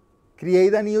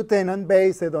create a new tenant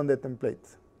based on the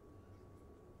template.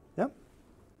 Yeah?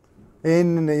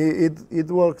 And it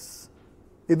works.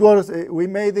 We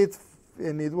made it,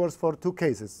 and it works for two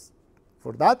cases.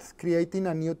 For that, creating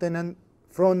a new tenant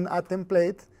from a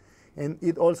template, and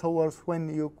it also works when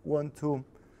you want to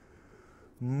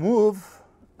move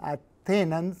a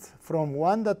tenant from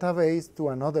one database to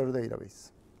another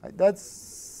database.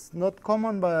 That's not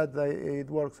common, but it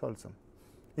works also.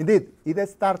 Indeed, it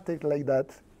started like that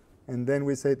And then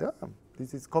we said, oh,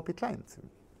 this is copy client. It's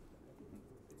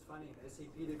funny, in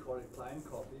SAP they call it client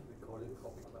copy, we call it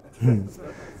copy client.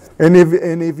 And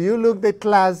if you look the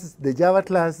class, the Java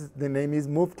class, the name is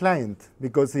move client,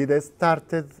 because it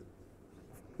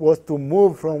was to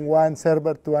move from one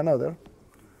server to another.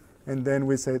 And then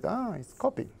we said, it's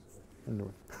copy.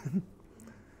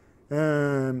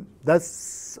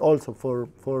 That's also for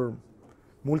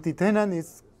multi-tenant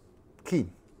is key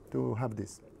to have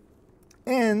this.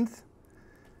 And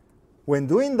when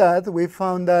doing that, we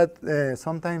found that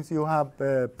sometimes you have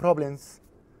problems.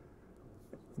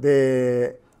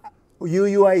 The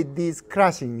UUID is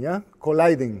crashing, yeah,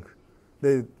 colliding.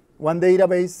 The one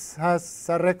database has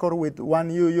a record with one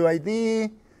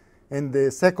UUID, and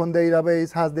the second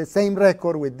database has the same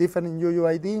record with different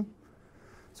UUID.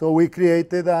 So we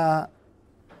created a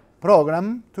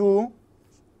program to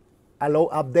allow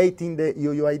updating the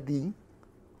UUID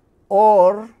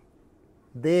or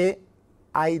the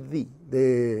ID,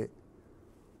 the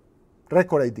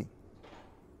record ID.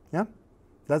 Yeah,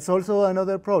 that's also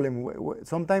another problem.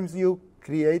 Sometimes you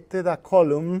created a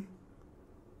column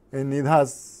and it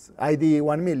has ID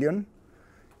 1 million,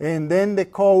 and then the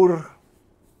core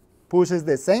pushes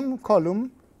the same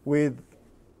column with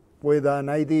an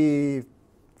ID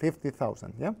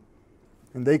 50,000. Yeah,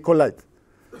 and they collide.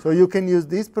 So you can use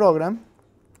this program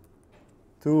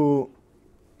to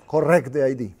correct the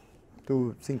ID,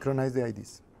 to synchronize the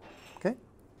IDs. Okay.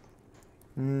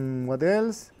 What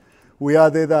else? We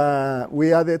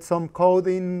added some code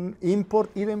in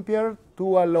import iDempiere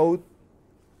to allow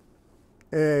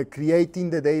creating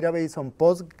the database on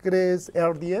Postgres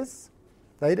RDS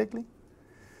directly.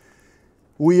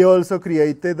 We also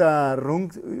created a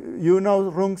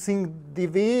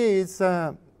RunSyncDB is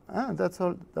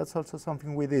that's also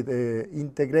something we did.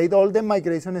 Integrate all the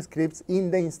migration scripts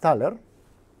in the installer.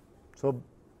 So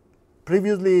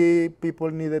previously,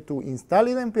 people needed to install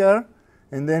iDempiere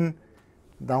and then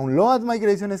download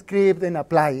migration script and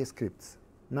apply scripts.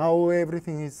 Now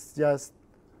everything is just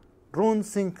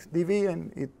RunSyncDB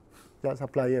and it just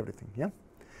apply everything. Yeah,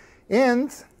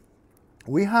 and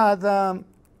we had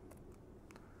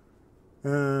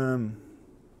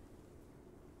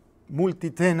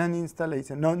multi-tenant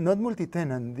installation. No, not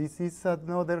multi-tenant. This is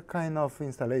another kind of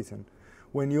installation.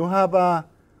 When you have a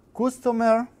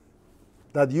customer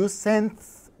that you send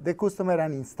the customer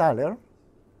an installer,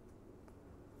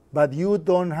 but you are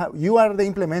the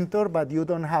implementer, but you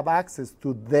don't have access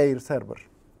to their server.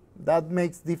 That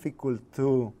makes it difficult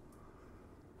to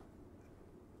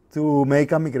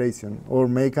make a migration or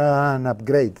make an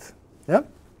upgrade. Yeah.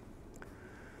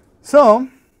 So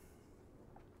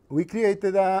we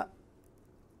created a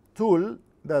tool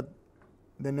that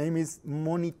the name is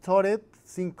Monitored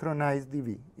Synchronized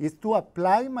DB. It's to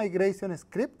apply migration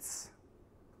scripts,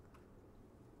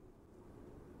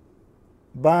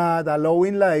 but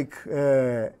allowing like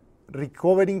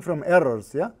recovering from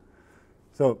errors. Yeah.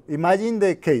 So imagine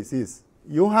the case is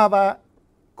you have a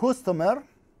customer,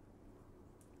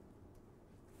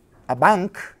 a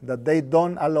bank that they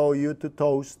don't allow you to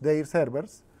touch their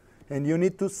servers, and you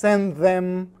need to send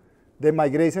them the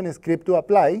migration script to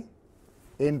apply,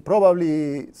 and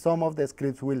probably some of the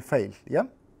scripts will fail. Yeah.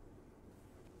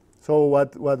 So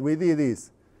what we did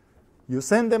is you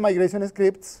send the migration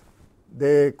scripts,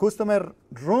 the customer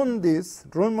run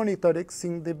monitoring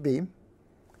SyncDB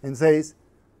and says,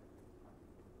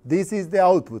 this is the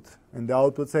output, and the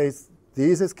output says,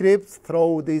 these scripts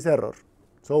throw this error.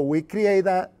 So we create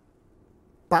a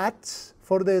patch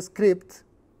for the script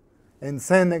and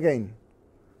send again.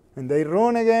 And they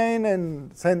run again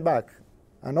and send back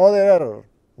another error.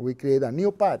 We create a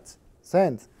new patch,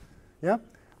 send, yeah,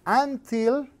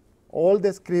 until all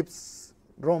the scripts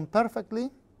run perfectly.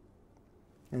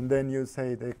 And then you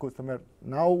say to the customer,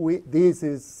 now this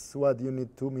is what you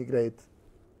need to migrate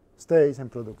stage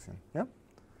and production. Yeah.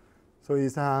 So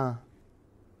it's a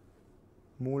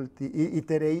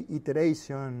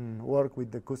multi-iteration work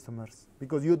with the customers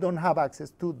because you don't have access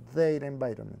to their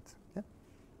environment. Yeah?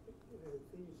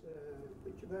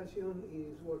 Which version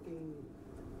is working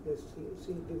the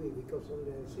SyncDB? Because on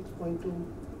the 6.2,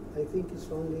 I think it's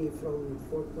only from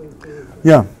 4.2.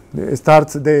 Yeah, it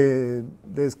starts the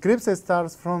scripts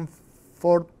starts from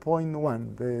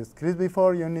 4.1. The scripts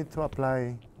before you need to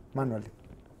apply manually.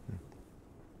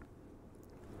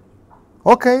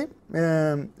 Okay,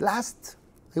 last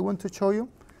I want to show you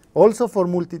also for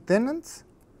multi-tenants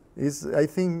is I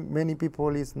think many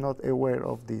people is not aware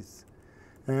of this.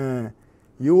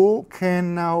 You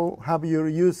can now have your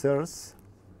users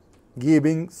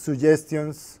giving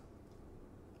suggestions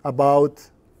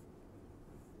about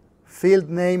field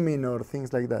naming or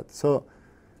things like that. So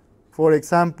For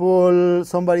example,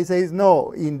 somebody says,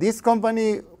 no, in this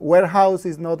company, warehouse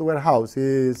is not warehouse.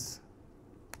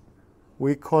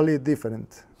 We call it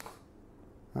different.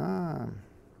 Yeah?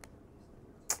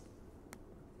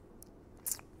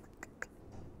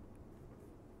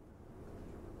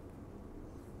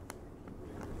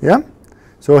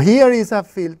 So here is a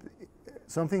field,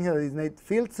 something that is named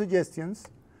field suggestions,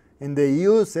 and the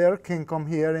user can come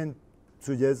here and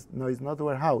suggest, no, it's not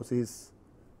warehouse, it's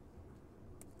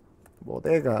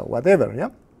bodega, whatever, yeah?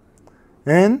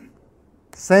 And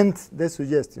send the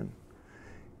suggestion.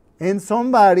 And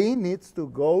somebody needs to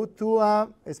go to a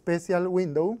special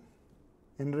window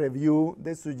and review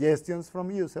the suggestions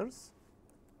from users.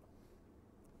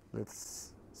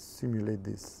 Let's simulate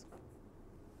this.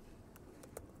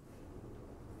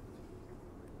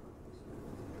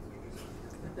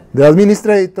 The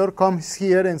administrator comes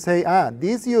here and say,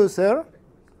 this user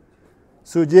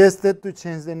suggested to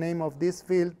change the name of this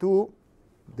field to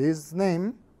this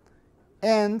name,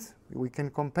 and we can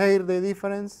compare the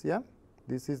difference, yeah?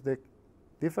 This is the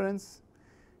difference,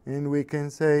 and we can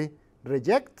say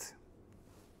reject,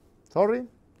 sorry,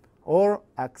 or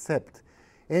accept.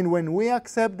 And when we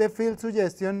accept the field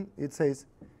suggestion, it says,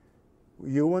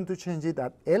 you want to change it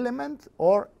at element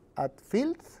or at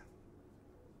field?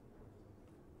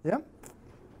 Yeah?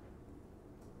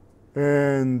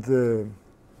 And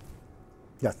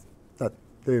yes, that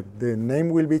the name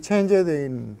will be changed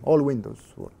in all windows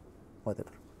or whatever.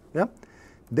 Yeah?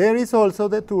 There is also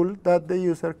the tool that the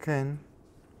user can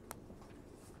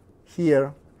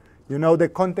here. You know the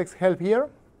context help here?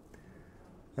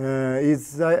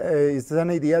 It's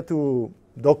an idea to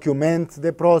document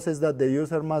the process that the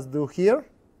user must do here.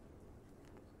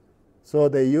 So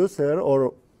the user,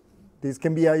 or this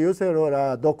can be a user or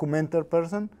a documenter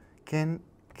person, can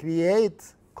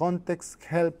create context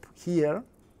help here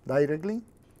directly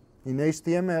in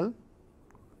HTML.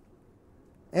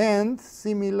 And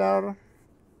similar,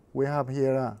 we have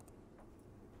here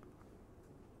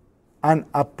an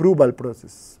approval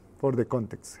process for the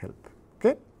context help.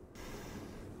 Okay?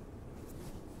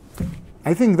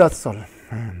 I think that's all.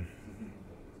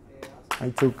 I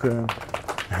took...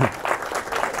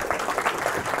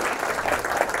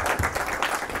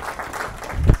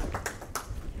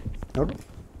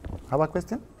 Have a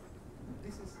question?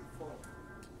 This is for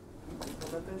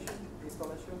implementation,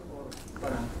 installation,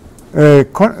 or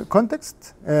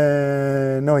context?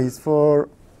 No, it's for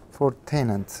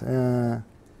tenant.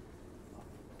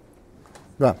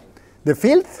 Well, the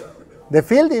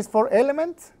field is for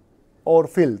element or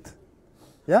field.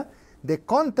 Yeah. The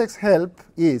context help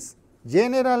is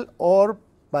general or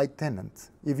by tenant.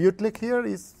 If you click here,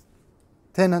 is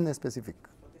tenant specific.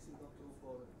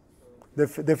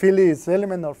 The field is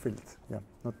element or field, yeah,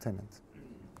 not tenant.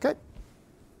 Okay.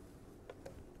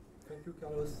 Thank you,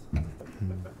 Carlos.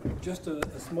 Just a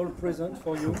small present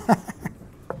for you.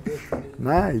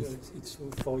 Nice. It's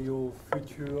for your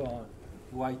future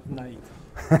white knight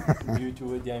due to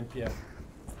iDempiere.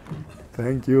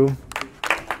 Thank you.